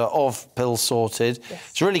co-founder of Pill Sorted.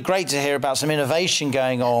 Yes. It's really great to hear about some innovation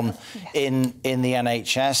going on in the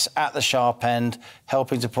NHS at the sharp end,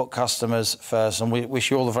 helping to put customers first. And we wish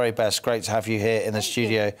you all the very best. Great to have you here in the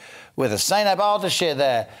studio with us. Zainab Ardashir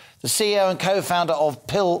there, the CEO and co-founder of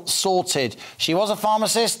Pill Sorted. She was a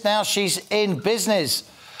pharmacist, now she's in business.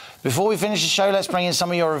 Before we finish the show, let's bring in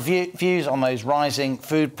some of your views on those rising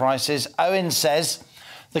food prices. Owen says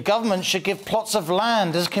the government should give plots of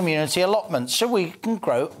land as community allotments so we can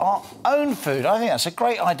grow our own food. I think that's a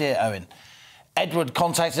great idea, Owen. Edward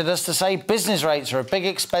contacted us to say business rates are a big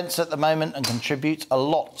expense at the moment and contribute a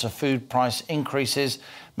lot to food price increases.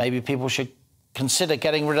 Maybe people should consider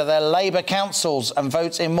getting rid of their Labour councils and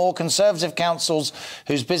vote in more Conservative councils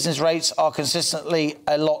whose business rates are consistently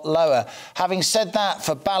a lot lower. Having said that,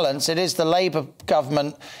 for balance, it is the Labour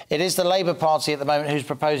government, it is the Labour Party at the moment who's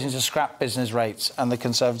proposing to scrap business rates, and the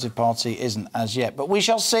Conservative Party isn't as yet. But we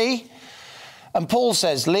shall see. And Paul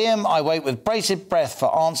says, Liam, I wait with bated breath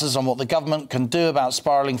for answers on what the government can do about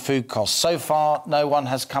spiralling food costs. So far, no one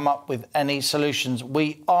has come up with any solutions.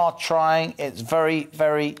 We are trying. It's very,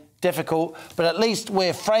 very difficult, but at least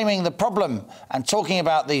we're framing the problem and talking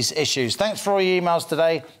about these issues. Thanks for all your emails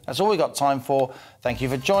today. That's all we got time for. Thank you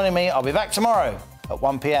for joining me. I'll be back tomorrow at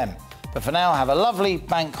 1 p.m. But for now, have a lovely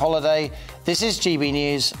bank holiday. This is GB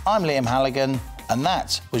News. I'm Liam Halligan, and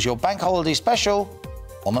that was your bank holiday special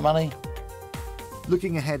on the money.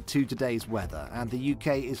 Looking ahead to today's weather, and the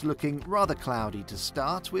UK is looking rather cloudy to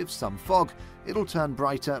start with some fog. It'll turn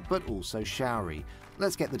brighter, but also showery.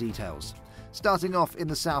 Let's get the details. Starting off in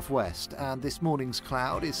the southwest, and this morning's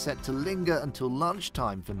cloud is set to linger until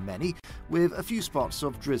lunchtime for many, with a few spots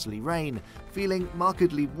of drizzly rain, feeling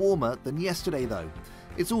markedly warmer than yesterday though.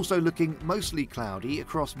 It's also looking mostly cloudy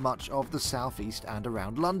across much of the southeast and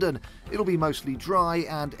around London. It'll be mostly dry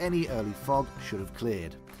and any early fog should have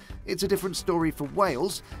cleared. It's a different story for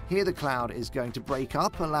Wales. Here the cloud is going to break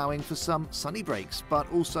up, allowing for some sunny breaks,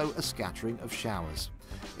 but also a scattering of showers.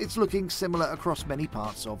 It's looking similar across many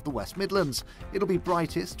parts of the West Midlands. It'll be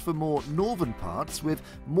brightest for more northern parts with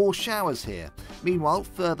more showers here. Meanwhile,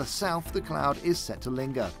 further south the cloud is set to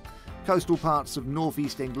linger. Coastal parts of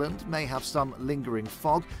northeast England may have some lingering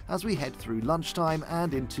fog as we head through lunchtime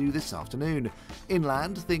and into this afternoon.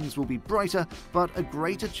 Inland, things will be brighter, but a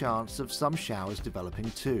greater chance of some showers developing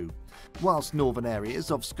too. Whilst northern areas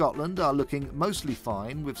of Scotland are looking mostly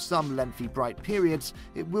fine with some lengthy bright periods,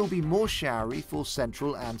 it will be more showery for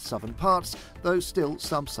central and southern parts, though still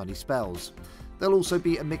some sunny spells. There'll also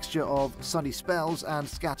be a mixture of sunny spells and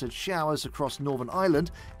scattered showers across Northern Ireland.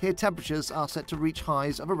 Here temperatures are set to reach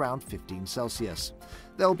highs of around 15 Celsius.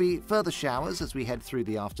 There'll be further showers as we head through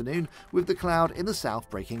the afternoon, with the cloud in the south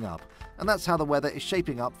breaking up. And that's how the weather is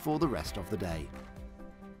shaping up for the rest of the day.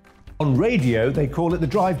 On radio, they call it the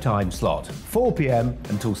drive time slot, 4 p.m.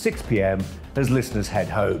 until 6 p.m. as listeners head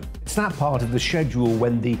home. It's that part of the schedule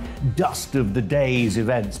when the dust of the day's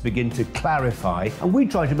events begin to clarify, and we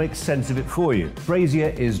try to make sense of it for you. Brazier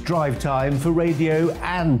is drive time for radio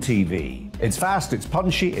and TV. It's fast, it's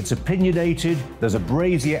punchy, it's opinionated, there's a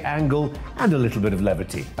brazier angle and a little bit of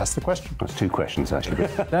levity. That's the question. That's two questions, actually.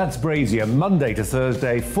 That's Brazier, Monday to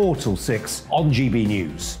Thursday, 4 till 6 on GB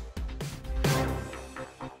News.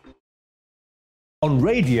 On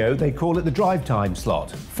radio, they call it the drive time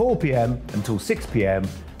slot, 4 p.m. until 6 p.m.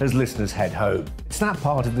 as listeners head home. It's that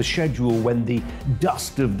part of the schedule when the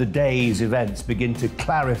dust of the day's events begin to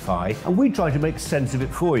clarify, and we try to make sense of it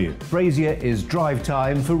for you. Brazier is drive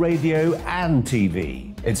time for radio and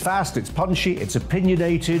TV. It's fast, it's punchy, it's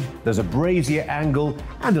opinionated, there's a brazier angle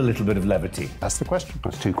and a little bit of levity. That's the question.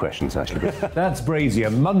 That's two questions, actually. That's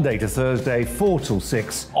Brazier, Monday to Thursday, 4 till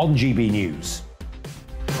 6 on GB News.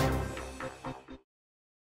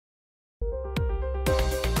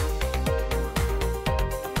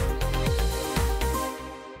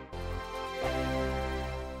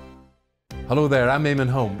 Hello there, I'm Eamon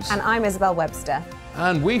Holmes. And I'm Isabel Webster.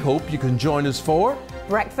 And we hope you can join us for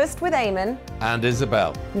Breakfast with Eamon and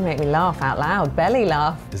Isabel. You make me laugh out loud, belly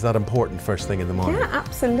laugh. Is that important first thing in the morning? Yeah,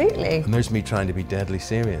 absolutely. And there's me trying to be deadly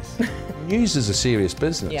serious. News is a serious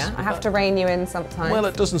business. Yeah, I have to rein you in sometimes. Well,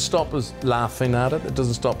 it doesn't stop us laughing at it. It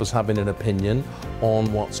doesn't stop us having an opinion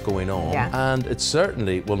on what's going on. Yeah. And it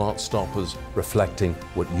certainly will not stop us reflecting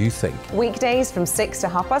what you think. Weekdays from 6 to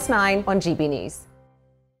 9:30 on GB News.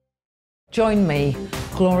 Join me,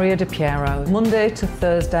 Gloria De Piero, Monday to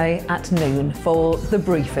Thursday at noon for The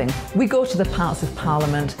Briefing. We go to the parts of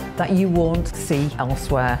Parliament that you won't see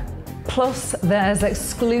elsewhere. Plus, there's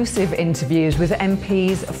exclusive interviews with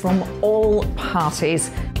MPs from all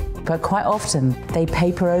parties. But quite often, they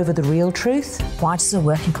paper over the real truth. Why does a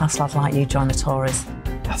working class lad like you join the Tories?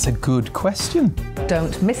 That's a good question.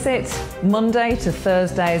 Don't miss it. Monday to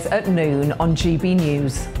Thursdays at noon on GB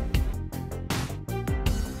News.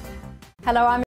 Hello, I'm